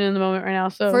just living in the moment right now.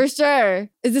 So for sure.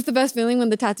 Is this the best feeling when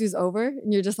the tattoo's over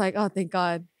and you're just like, oh, thank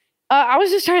God? I was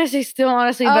just trying to stay still,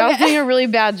 honestly, but I was doing a really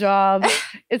bad job.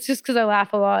 It's just because I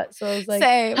laugh a lot. So I was like,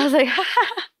 Same. I was like,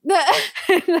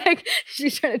 like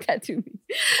she's trying to tattoo me.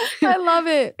 I love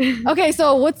it. Okay,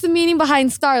 so what's the meaning behind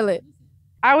starlet?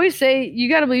 I always say you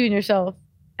got to believe in yourself.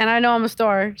 And I know I'm a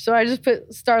star. So I just put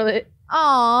starlet.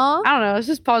 Aww. I don't know. It's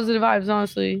just positive vibes,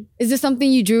 honestly. Is this something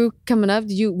you drew coming up?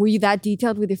 Were you that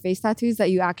detailed with your face tattoos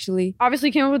that you actually...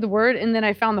 Obviously came up with the word and then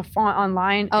I found the font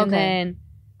online. Okay. And then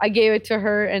I gave it to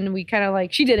her and we kind of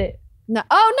like, she did it. No.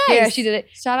 Oh, nice. Yeah, she did it.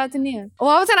 Shout out to Nia.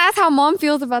 Well, I was going to ask how mom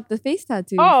feels about the face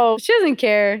tattoo. Oh, she doesn't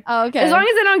care. Oh, okay. As long as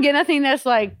I don't get nothing that's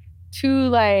like too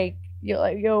like,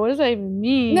 yo, what does that even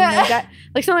mean?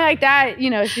 Like something like that,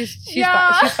 she's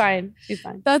fine. She's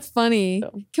fine. That's funny.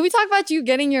 So. Can we talk about you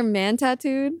getting your man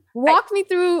tattooed? Walk me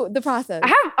through the process.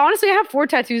 I have 4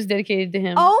 tattoos dedicated to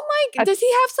him. Oh my, does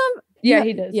he have some? Yeah,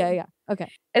 he does. Yeah. Okay.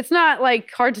 It's not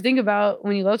like hard to think about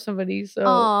when you love somebody. So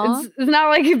it's not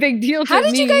like a big deal to me. How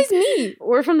did you guys meet?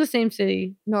 We're from the same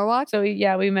city. Norwalk? So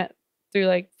we met through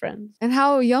like friends. And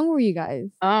how young were you guys?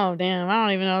 Oh, damn. I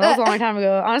don't even know. That was a long time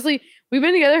ago. Honestly, we've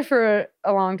been together for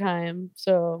a long time.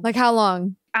 So like how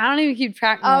long? I don't even keep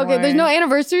track. Oh, okay. There's no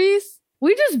anniversaries?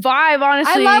 We just vibe,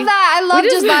 honestly. I love that. I love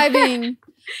just vibing.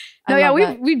 No, yeah,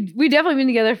 we definitely been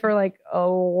together for like a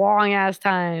long ass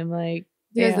time. Like,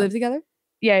 do you guys live together?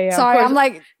 Yeah. Sorry, I'm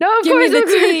like, no, of give course, me the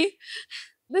tea.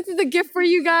 This is a gift for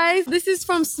you guys. This is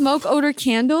from Smoke Odor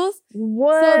Candles.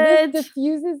 What? So this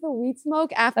diffuses the weed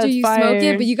smoke after you smoke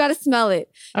it, but you got to smell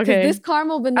it. Okay. This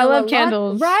caramel vanilla. I love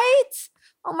candles. Right?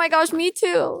 Oh my gosh, me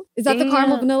too. Is that the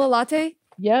caramel vanilla latte?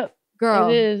 Yep. Girl,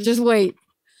 it is. Just wait.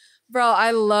 Bro,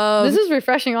 I love. This is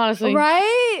refreshing, honestly.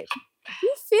 Right?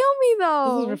 You feel me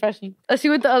though. This is refreshing. Let's see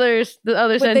what the other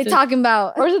what scents they talking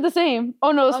about. Or is it the same?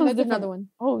 Oh no, this one's different. Another one.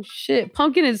 Oh shit,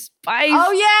 pumpkin and spice.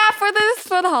 Oh yeah,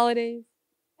 for the holidays.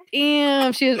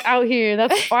 Damn, she is out here.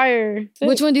 That's fire.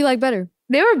 Which one do you like better?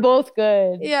 They were both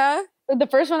good. Yeah. The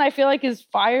first one I feel like is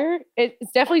fire.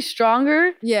 It's definitely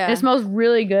stronger. Yeah. And it smells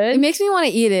really good. It makes me want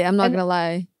to eat it. I'm not gonna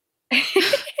lie.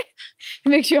 It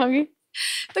makes you hungry.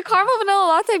 The caramel vanilla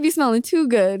latte be smelling too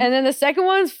good. And then the second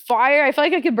one's fire. I feel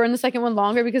like I could burn the second one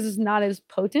longer because it's not as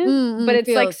potent, but it's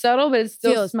like subtle, but it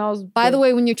still smells By the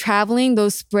way, when you're traveling,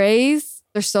 those sprays,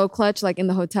 they're so clutch, like in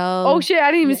the hotel. Oh shit,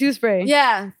 I didn't even see the spray.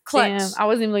 Yeah, clutch. Damn, I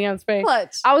wasn't even looking at the spray.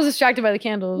 Clutch. I was distracted by the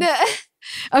candles.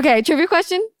 Okay, trivia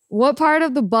question. What part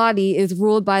of the body is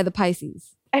ruled by the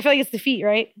Pisces? I feel like it's the feet,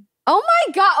 right? Oh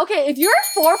my god! Okay, if you're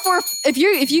 4-4, if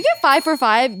you get 5 for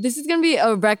 5, this is gonna be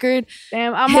a record.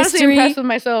 Damn, I'm honestly impressed with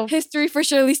myself. History for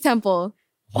Shirley's Temple.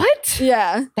 What?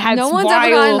 Yeah, that's no one's wild.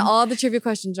 ever gotten all the trivia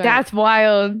questions right. That's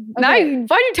wild. Okay. Now,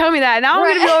 why'd you tell me that? Now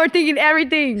I'm gonna be overthinking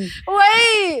everything.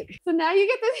 Wait, so now you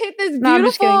get to hit this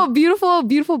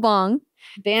beautiful bong.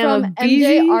 Damn, from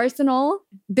MJ Arsenal.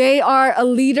 They are a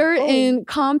leader in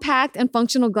compact and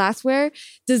functional glassware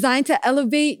designed to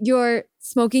elevate your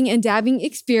smoking and dabbing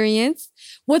experience.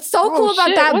 What's so cool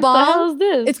about that bong? What the hell is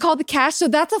this? It's called the cash. So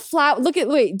that's a flower.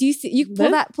 Wait, do you see? You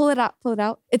pull it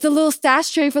out. It's a little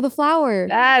stash tray for the flower.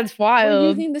 That's wild. We're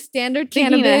using the standard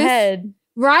cannabis. Ahead.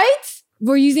 Right?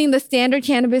 We're using the standard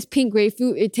cannabis pink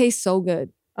grapefruit. It tastes so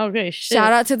good. Okay, shit.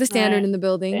 Shout out to the standard in the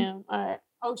building. Damn, all right.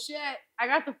 Oh shit, I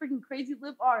got the freaking crazy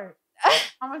lip art. How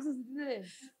am I supposed to do this?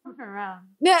 I'm turning around.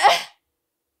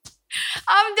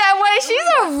 I'm dead. Wait, she's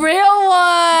a real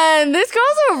one. This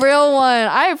girl's a real one.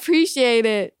 I appreciate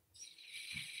it.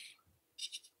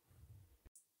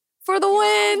 For the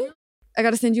win. I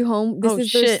gotta send you home. This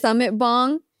is the Summit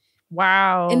Bong.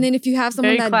 Wow. And then if you have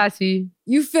someone very classy.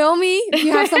 You feel me? If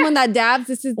you have someone that dabs,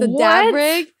 this is the dab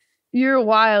rig. You're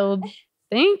wild.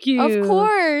 Thank you. Of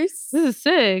course. This is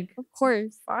sick. Of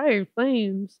course. Fire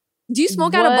flames. Do you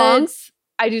smoke out of bongs?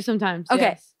 I do sometimes. Okay.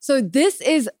 Yes. So this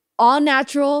is all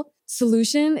natural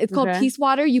solution. It's called Peace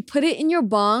Water. You put it in your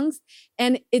bongs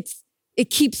and it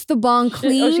keeps the bong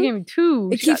clean. Oh, she gave me 2.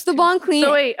 It keeps the bong clean.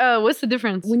 So wait, what's the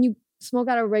difference? When you smoke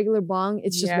out a regular bong,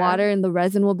 it's just water and the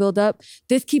resin will build up.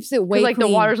 This keeps it way like clean.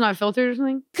 The water's not filtered or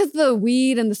something? Because the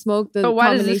weed and the smoke, But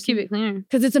why does this keep it cleaner?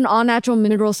 Because it's an all natural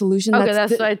mineral solution. Okay,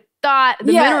 that's the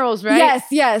minerals, right?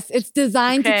 Yes. It's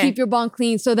designed to keep your bong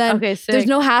clean. So then there's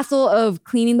no hassle of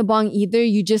cleaning the bong either.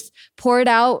 You just pour it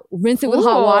out, rinse it with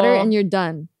hot water, and you're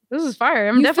done. This is fire.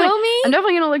 You feel me? I'm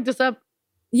definitely gonna look this up.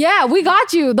 Yeah, we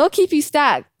got you. They'll keep you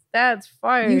stacked. That's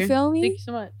fire. You feel me? Thank you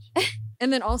so much.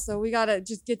 And then also we gotta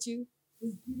just get you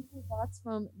this beautiful box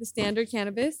from the Standard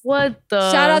Cannabis. What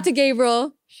the? Shout out to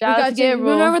Gabriel. Shout out to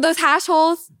Gabriel. Remember those hash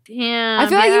holes? Damn. I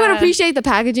feel like you would appreciate the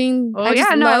packaging. Oh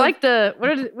I like the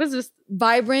what's this?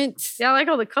 Vibrant. Yeah, I like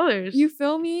all the colors. You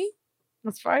feel me?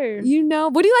 That's fire. You know,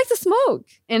 what do you like to smoke?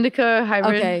 Indica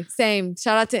hybrid. Okay, same.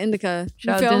 Shout out to Indica.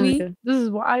 Shout you out feel to me? Indica. This is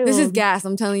wild. This is gas,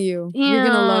 I'm telling you. Damn. You're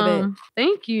gonna love it.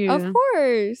 Thank you. Of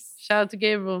course. Shout out to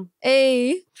Gabriel.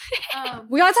 Hey.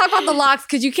 We gotta talk about the locks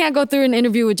because you can't go through an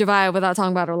interview with Zhavia without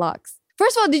talking about her locks.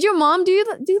 First of all, did your mom do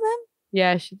them?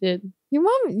 Yeah, she did. Your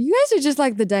mom, you guys are just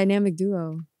like the dynamic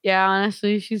duo. Yeah,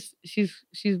 honestly, she's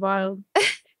wild.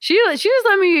 She just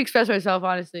let me express myself,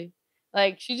 honestly.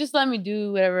 Like, she just let me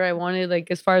do whatever I wanted, like,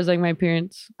 as far as, like, my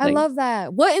parents. I love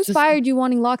that. What inspired you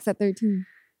wanting locks at 13?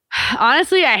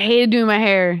 Honestly, I hated doing my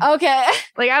hair. Okay.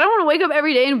 Like, I don't want to wake up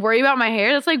every day and worry about my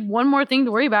hair. That's, like, one more thing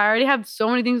to worry about. I already have so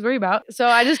many things to worry about. So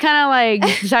I just kind of,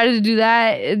 like, decided to do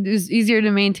that. It was easier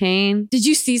to maintain. Did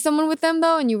you see someone with them,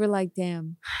 though, and you were like,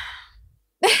 damn?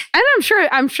 And I'm sure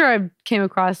I came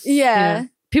across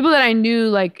people that I knew,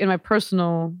 like, in my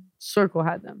personal circle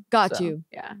had them. Got you.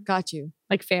 Yeah. Got you.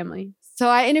 Like family. So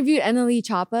I interviewed Eneli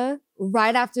Chapa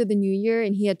right after the new year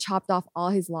and he had chopped off all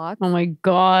his locks. Oh my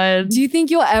God. Do you think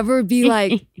you'll ever be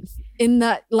like in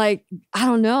that, like, I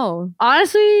don't know.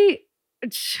 Honestly,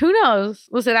 who knows?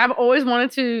 Listen, I've always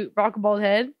wanted to rock a bald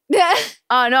head.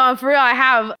 No, for real, I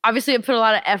have. Obviously, I put a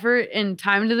lot of effort and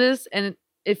time into this and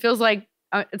it feels like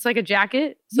it's like a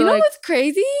jacket. So you know like, what's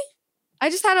crazy? I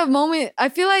just had a moment. I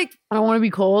feel like I don't want to be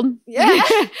cold. Yeah.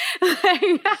 Because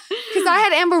I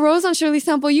had Amber Rose on Shirley's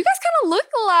Temple. You guys kind of look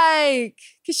alike.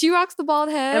 Because she rocks the bald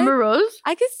head. Amber Rose?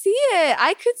 I could see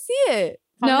it.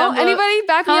 No? Anybody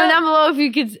back me up? Comment down below if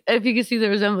you could see the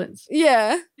resemblance.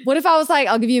 Yeah. What if I was like,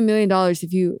 I'll give you $1 million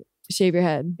if you shave your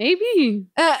head? Maybe.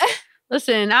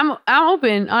 Listen, I'm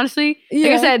open, honestly.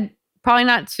 Like I said, probably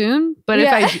not soon. But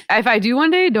if I do one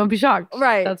day, don't be shocked.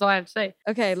 Right. That's all I have to say.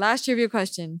 Okay, last trivia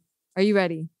question. Are you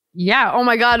ready? Yeah. Oh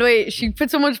my God. Wait, she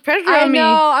put so much pressure on me. I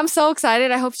know. I'm so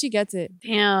excited. I hope she gets it.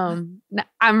 Damn.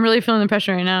 I'm really feeling the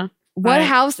pressure right now. What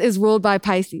house is ruled by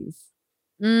Pisces?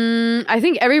 I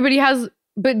think everybody has,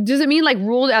 but does it mean like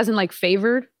ruled as in like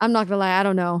favored? I'm not gonna lie. I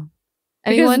don't know.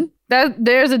 Anyone?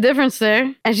 There's a difference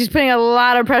there. And she's putting a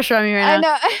lot of pressure on me right now. I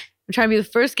know. I'm trying to be the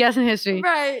first guest in history.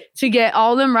 Right. To get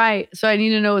all of them right. So I need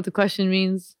to know what the question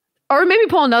means. Or maybe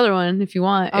pull another one if you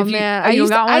want. Oh man. I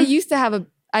used to have an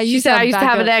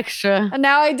extra. And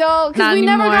now I don't. Because we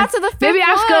never got to the fifth Maybe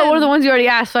ask one of the ones you already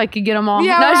asked so I could get them all.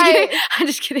 Yeah, no, right. I'm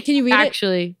just kidding. Can you read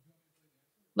it?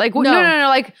 Like, no. No.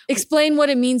 Like, explain what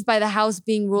it means by the house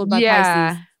being ruled by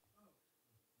Pisces.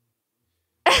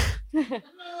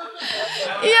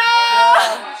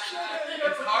 Yeah.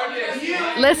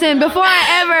 Listen, before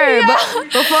I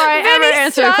ever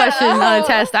answer a question on a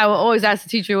test, I will always ask the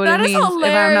teacher what it means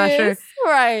if I'm not sure.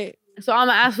 Right. So I'm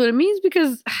gonna ask what it means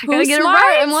because I gotta Who's get smart it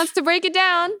right and wants to break it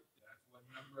down.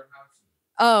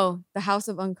 Oh, the house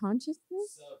of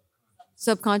unconsciousness?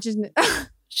 Subconsciousness.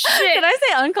 Shit. Did I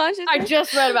say unconsciousness? I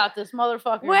just read about this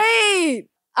motherfucker. Wait.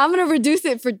 I'm gonna reduce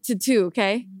it to 2,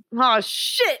 okay? Oh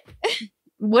shit.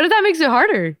 What if that makes it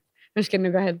harder? I'm just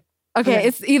kidding. Go ahead. Okay,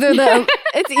 it's either the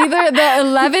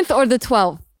 11th or the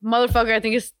 12th. Motherfucker, I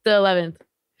think it's the 11th.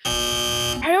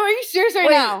 Are you serious right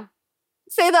now?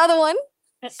 Say the other one.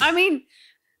 I mean,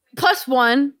 +1. So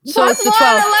Plus it's the 1,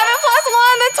 12th. 11 plus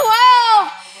 1, the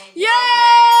 12th. Yay!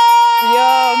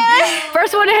 Yo.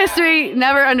 First one in history.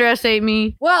 Never underestimate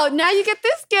me. Well, now you get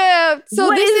this gift. So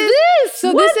What is this?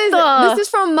 So What this is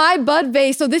from my bud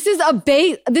vase. So this is a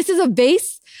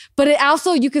vase, but it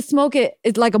also you could smoke it.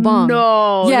 It's like a bomb.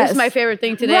 No, yes. This is my favorite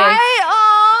thing today. Right?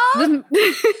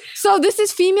 So this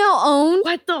is female owned.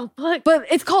 What the fuck? But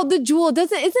it's called the Jewel. Isn't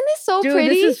it so Dude, pretty?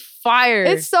 this is fire.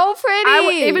 It's so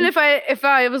pretty. Even if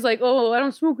I was like, oh, I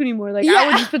don't smoke anymore, like I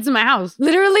would just put this in my house.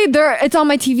 Literally, it's on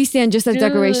my TV stand just as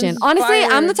decoration. Honestly,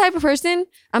 fire. I'm the type of person.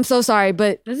 I'm so sorry,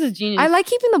 but this is genius. I like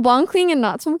keeping the bong clean and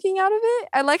not smoking out of it.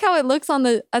 I like how it looks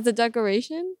as a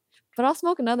decoration. But I'll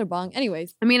smoke another bong.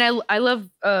 Anyways. I mean, I love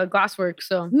glasswork,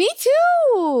 so. Me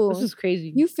too. This is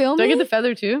crazy. You feel me? Do I get the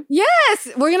feather too? Yes.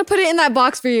 We're going to put it in that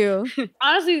box for you.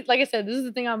 Honestly, like I said, this is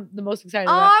the thing I'm the most excited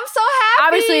about. Oh, I'm so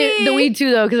happy. Obviously, the weed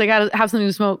too, though, because I got to have something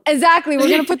to smoke. Exactly. We're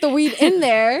going to put the weed in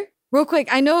there. Real quick.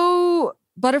 I know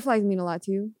butterflies mean a lot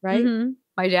to you, right? Mm-hmm.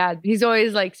 my dad. He's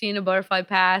always like seeing a butterfly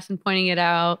pass and pointing it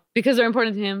out because they're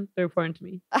important to him. They're important to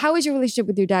me. How was your relationship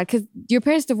with your dad? Because your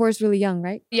parents divorced really young,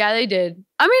 right? Yeah, they did.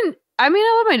 I mean, I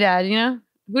love my dad, you know?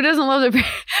 Who doesn't love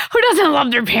who doesn't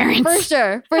love their parents? For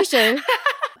sure. For sure.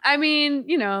 I mean,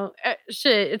 you know,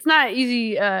 shit, it's not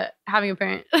easy having a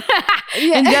parent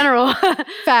in general.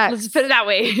 Facts. Let's put it that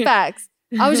way. Facts.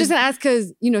 I was just going to ask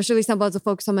because, you know, Shirley Stumble has a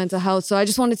focus on mental health. So I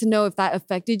just wanted to know if that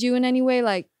affected you in any way.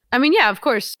 Like, I mean, yeah, of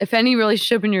course. If any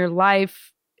relationship in your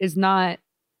life is not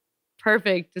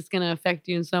perfect, it's going to affect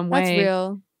you in some way. that's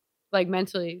real. Like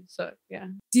mentally. So, yeah.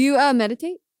 Do you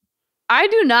meditate? I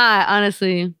do not,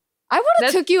 honestly. I would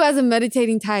have took you as a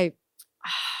meditating type.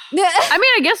 I mean,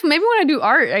 I guess maybe when I do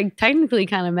art, I technically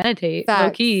kind of meditate. Facts.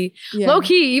 Low key. Yeah. Low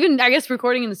key, even I guess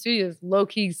recording in the studio is low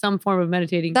key some form of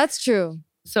meditating. That's true.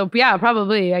 So yeah,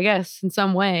 probably, I guess, in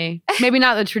some way. Maybe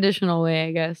not the traditional way,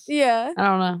 I guess. Yeah. I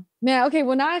don't know. Man, okay,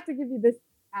 well now I have to give you this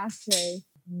ashtray.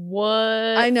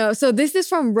 What? I know. So this is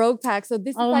from Rogue Pack. So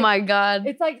this is Oh my God.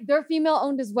 It's like they're female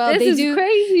owned as well. This is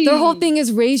crazy. Their whole thing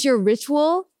is raise your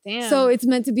ritual. Damn. So it's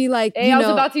meant to be like, Hey, you I know,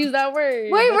 was about to use that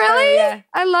word. Wait, That's really? fire, yeah.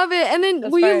 I love it. And then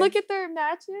That's will you fire. look at their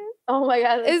matches? Oh my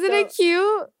God. Isn't it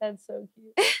cute? That's so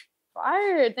cute.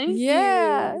 Fire. Thank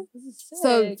Yeah. you. This is sick.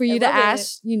 So for you I to love it.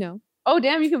 ash, you know. Oh,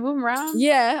 damn. You can move them around?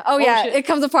 Yeah. Oh, Oh, yeah. shit. It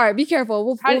comes apart. Be careful.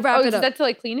 We'll wrap it is up. that to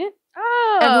like clean it?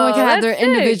 Oh, Everyone can have their that's sick.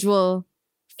 individual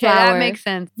Okay, flower. that makes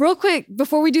sense. Real quick,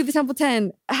 before we do the Temple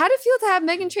 10, how did it feel to have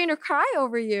Meghan Trainor cry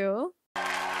over you?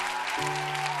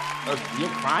 You're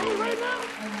crying right now?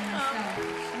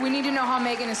 We need to know how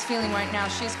Megan is feeling right now.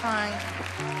 She's crying.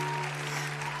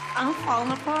 I'm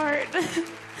falling apart.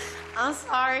 I'm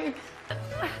sorry.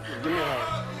 Give me a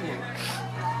hug.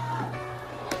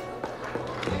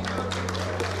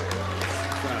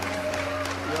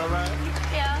 You all right?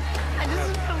 Yeah, I just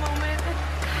need a moment.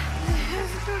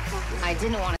 I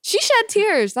didn't want to. She shed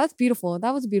tears. That's beautiful.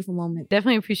 That was a beautiful moment.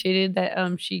 Definitely appreciated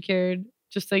that she cared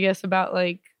just, I guess, about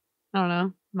like, I don't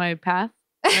know, my path,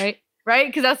 right? Right?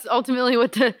 Because that's ultimately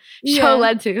what the Yeah. show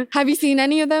led to. Have you seen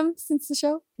any of them since the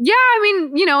show? Yeah, I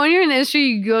mean, you know, when you're in the industry,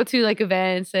 you go to like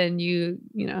events and you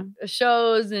know,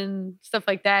 shows and stuff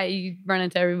like that. You run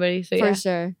into everybody. So yeah. For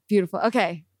sure. Beautiful.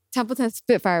 Okay. Templeton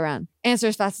Spitfire round. Answer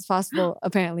as fast as possible,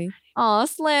 apparently. Aw, I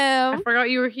Slim. forgot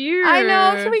you were here. I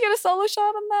know. Can we get a solo shot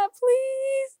on that,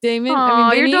 please? Damon.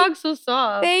 Aw, your Vinny? dog's so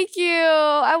soft. Thank you.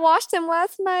 I washed him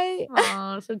last night.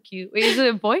 Aw, so cute. Wait, is it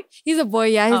a boy? He's a boy.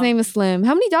 Yeah, his Oh. name is Slim.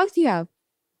 How many dogs do you have?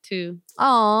 2.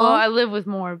 Aw. Well, I live with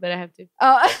more, but I have 2.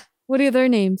 What are their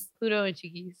names? Pluto and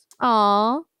Chiquis.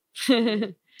 Aw.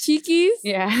 Cheekies?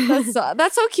 Yeah.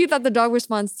 That's so cute that the dog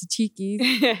responds to Cheekies.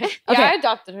 Yeah, Okay. I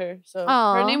adopted her. So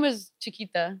Aw. her name was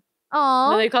Chiquita.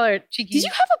 Aw. No, they call her Chiquis. Did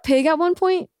you have a pig at one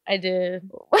point? I did.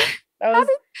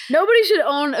 Nobody should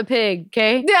own a pig,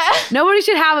 okay? Yeah. Nobody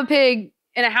should have a pig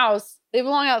in a house. They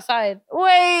belong outside.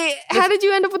 Wait, how did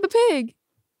you end up with the pig?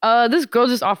 This girl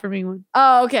just offered me one.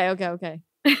 Oh, okay.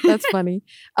 That's funny.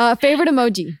 Favorite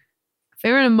emoji?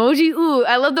 Favorite emoji? Ooh,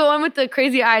 I love the one with the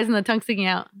crazy eyes and the tongue sticking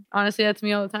out. Honestly, that's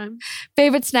me all the time.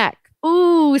 Favorite snack?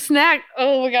 Ooh, snack.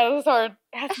 Oh my God, this is hard.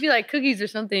 It has to be like cookies or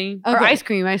something. Or Okay. ice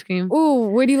cream. Ooh,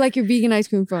 where do you like your vegan ice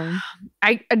cream from?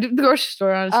 I do the grocery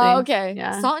store, honestly. Oh, okay.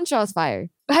 Yeah. Salt and Straw's fire.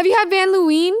 Have you had Van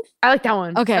Louine? I like that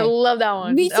one. Okay. I love that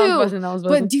one. Me That was too. buzzing, that was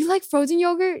buzzing. But do you like frozen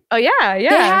yogurt? Oh, yeah. They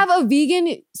have a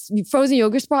vegan frozen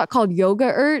yogurt spot called Yoga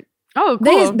Urt. Oh,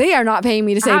 cool. They are not paying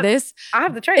me to say this. I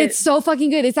have to try it. It's so fucking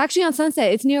good. It's actually on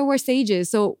Sunset. It's near where Sage is.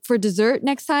 So for dessert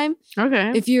next time,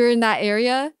 Okay. if you're in that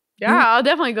area, Yeah, I'll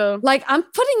definitely go. like I'm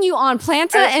putting you on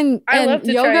Planta and I love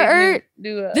to Yoga try Urt.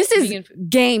 do This is vegan food.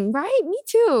 game, right? Me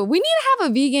too. We need to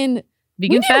have a vegan. We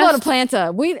Vegan need to go to fest?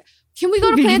 Planta. Can we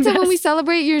go to Vegan Planta when we fest.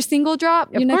 celebrate your single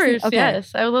drop? Of Your course, okay.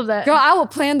 yes. I would love that. Girl, I will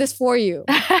plan this for you.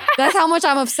 That's how much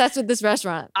I'm obsessed with this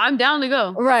restaurant. I'm down to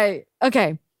go. Right.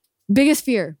 Okay. Biggest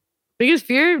fear. Biggest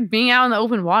fear? Being out in the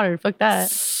open water. Fuck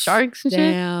that. Sharks and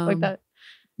Damn. shit. Fuck that.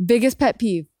 Biggest pet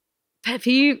peeve. Pet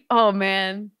peeve? Oh,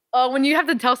 man. Oh, when you have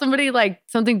to tell somebody like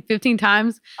something 15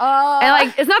 times Oh. and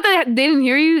like it's not that they didn't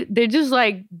hear you, they're just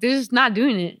not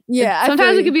doing it. Yeah, I Sometimes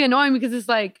feel it you. can be annoying because it's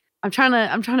like I'm trying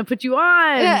to put you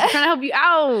on. Yeah. I'm trying to help you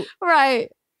out. Right.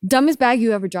 Dumbest bag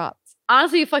you ever dropped.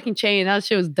 Honestly, a fucking chain. That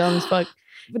shit was dumb as fuck.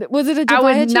 Was it a I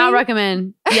would Jabaya not chain?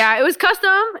 recommend. Yeah, it was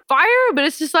custom, fire, but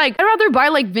it's just like I'd rather buy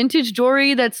like vintage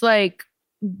jewelry that's like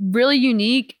really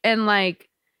unique and like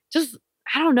just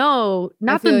I don't know,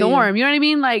 not the feel you. norm. You know what I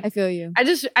mean? Like I feel you. I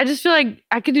just feel like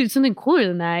I could do something cooler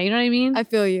than that. You know what I mean? I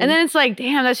feel you. And then it's like,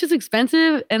 damn, that's just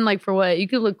expensive. And like for what? You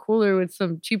could look cooler with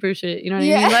some cheaper shit. You know what I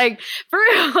Yeah. mean? Like for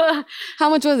real. How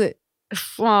much was it?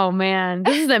 Oh man,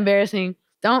 this is embarrassing.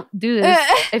 don't do this.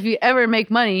 If you ever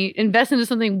make money, invest into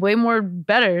something way more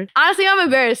better. Honestly, I'm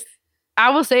embarrassed. I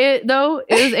will say it though.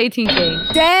 It was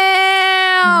 18K.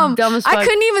 Damn. Dumb as fuck. I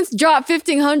couldn't even drop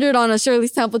 1,500 on a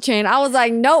Shirley's Temple chain. I was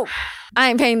like, nope, I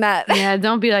ain't paying that. Yeah,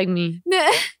 don't be like me.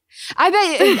 I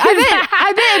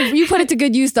bet you put it to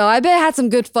good use though. I bet it had some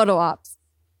good photo ops.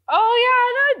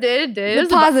 Oh yeah, no, it did. It was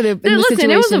positive. Listen,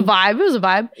 it was a vibe. It was a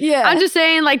vibe. Yeah. I'm just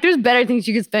saying, like, there's better things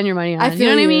you could spend your money on. I feel you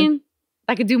know what you. I mean?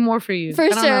 I could do more for you. For I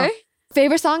don't sure. know.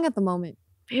 Favorite song at the moment?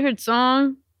 Favorite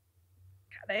song?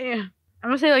 God damn. I'm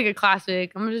gonna say like a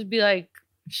classic. I'm gonna just be like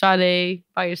Sade,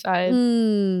 By Your Side.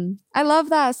 I love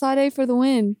that. Sade for the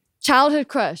win. Childhood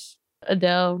crush?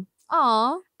 Adele.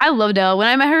 Aw. I love Adele. When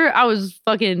I met her, I was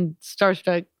fucking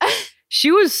starstruck. She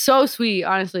was so sweet,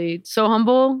 honestly. So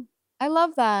humble. I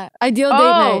love that. Ideal date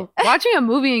night. Watching a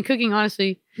movie and cooking,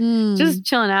 honestly. Just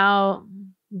chilling out,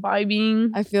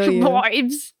 vibing. I feel you.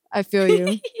 Vibes. I feel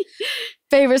you.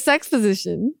 Favorite sex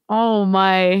position? Oh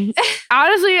my.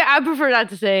 Honestly, I prefer not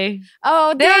to say.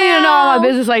 Oh, they don't need to know all my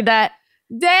business like that.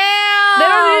 Damn. They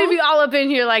don't need to be all up in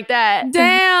here like that.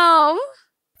 Damn.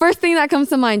 First thing that comes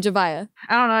to mind, Zhavia.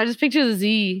 I don't know. I just picture the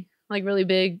Z, like really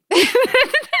big.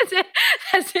 That's it.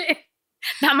 That's it.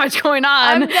 Not much going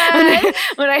on. I'm dead.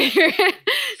 When I hear it.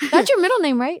 That's your middle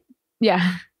name, right?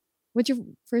 Yeah. What's your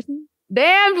first name?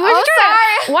 Damn. Why is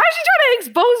she trying to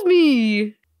expose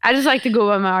me? I just like to go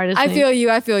by my artist name. I feel you.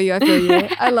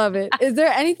 I love it. Is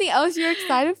there anything else you're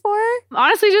excited for?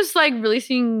 Honestly, just like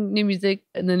releasing new music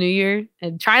in the new year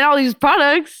and trying all these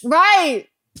products. Right.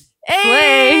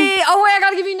 Hey. Oh, wait, I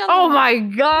gotta give you another Oh one. my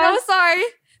God. No, sorry.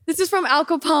 This is from Al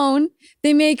Capone.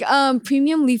 They make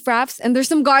premium leaf wraps, and there's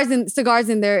some cigars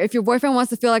in there. If your boyfriend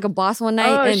wants to feel like a boss one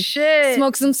night and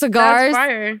smoke some cigars, that's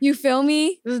fire. You feel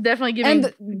me? This is definitely giving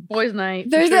boys' night.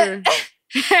 There's for sure.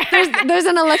 there's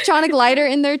an electronic lighter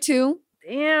in there too.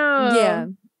 Damn. Yeah.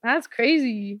 That's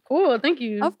crazy. Cool. Thank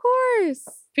you. Of course.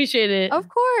 Appreciate it. Of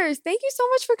course. Thank you so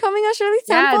much for coming on Shirley's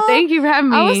Temple. Yeah, thank you for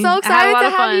having me. I was so excited to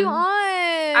have fun. you on.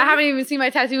 I haven't even seen my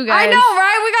tattoo, guys. I know,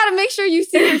 right? We gotta make sure you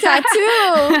see your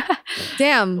tattoo.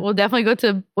 Damn. We'll definitely go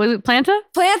to, was it Planta?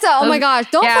 Planta. Oh my gosh.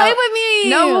 Don't play with me.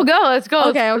 No, we'll go. Let's go.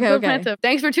 Okay. Let's go Planta.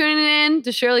 Thanks for tuning in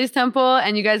to Shirley's Temple,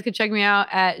 and you guys can check me out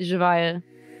at Zhavia.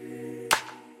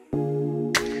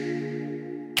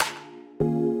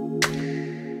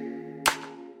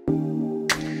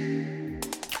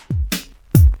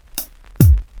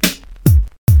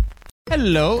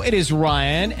 Hello, it is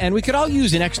Ryan, and we could all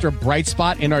use an extra bright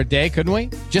spot in our day, couldn't we?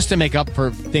 Just to make up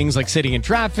for things like sitting in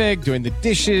traffic, doing the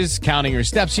dishes, counting your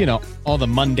steps, you know, all the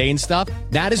mundane stuff.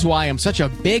 That is why I'm such a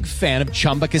big fan of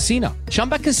Chumba Casino.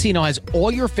 Chumba Casino has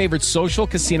all your favorite social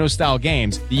casino-style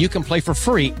games that you can play for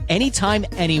free anytime,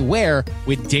 anywhere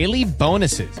with daily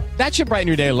bonuses. That should brighten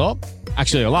your day a little.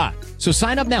 Actually, a lot. So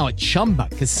sign up now at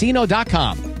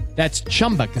ChumbaCasino.com. That's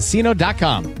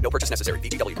ChumbaCasino.com. No purchase necessary.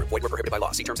 VGW Group. Void where prohibited by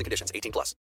law. See terms and conditions. 18+.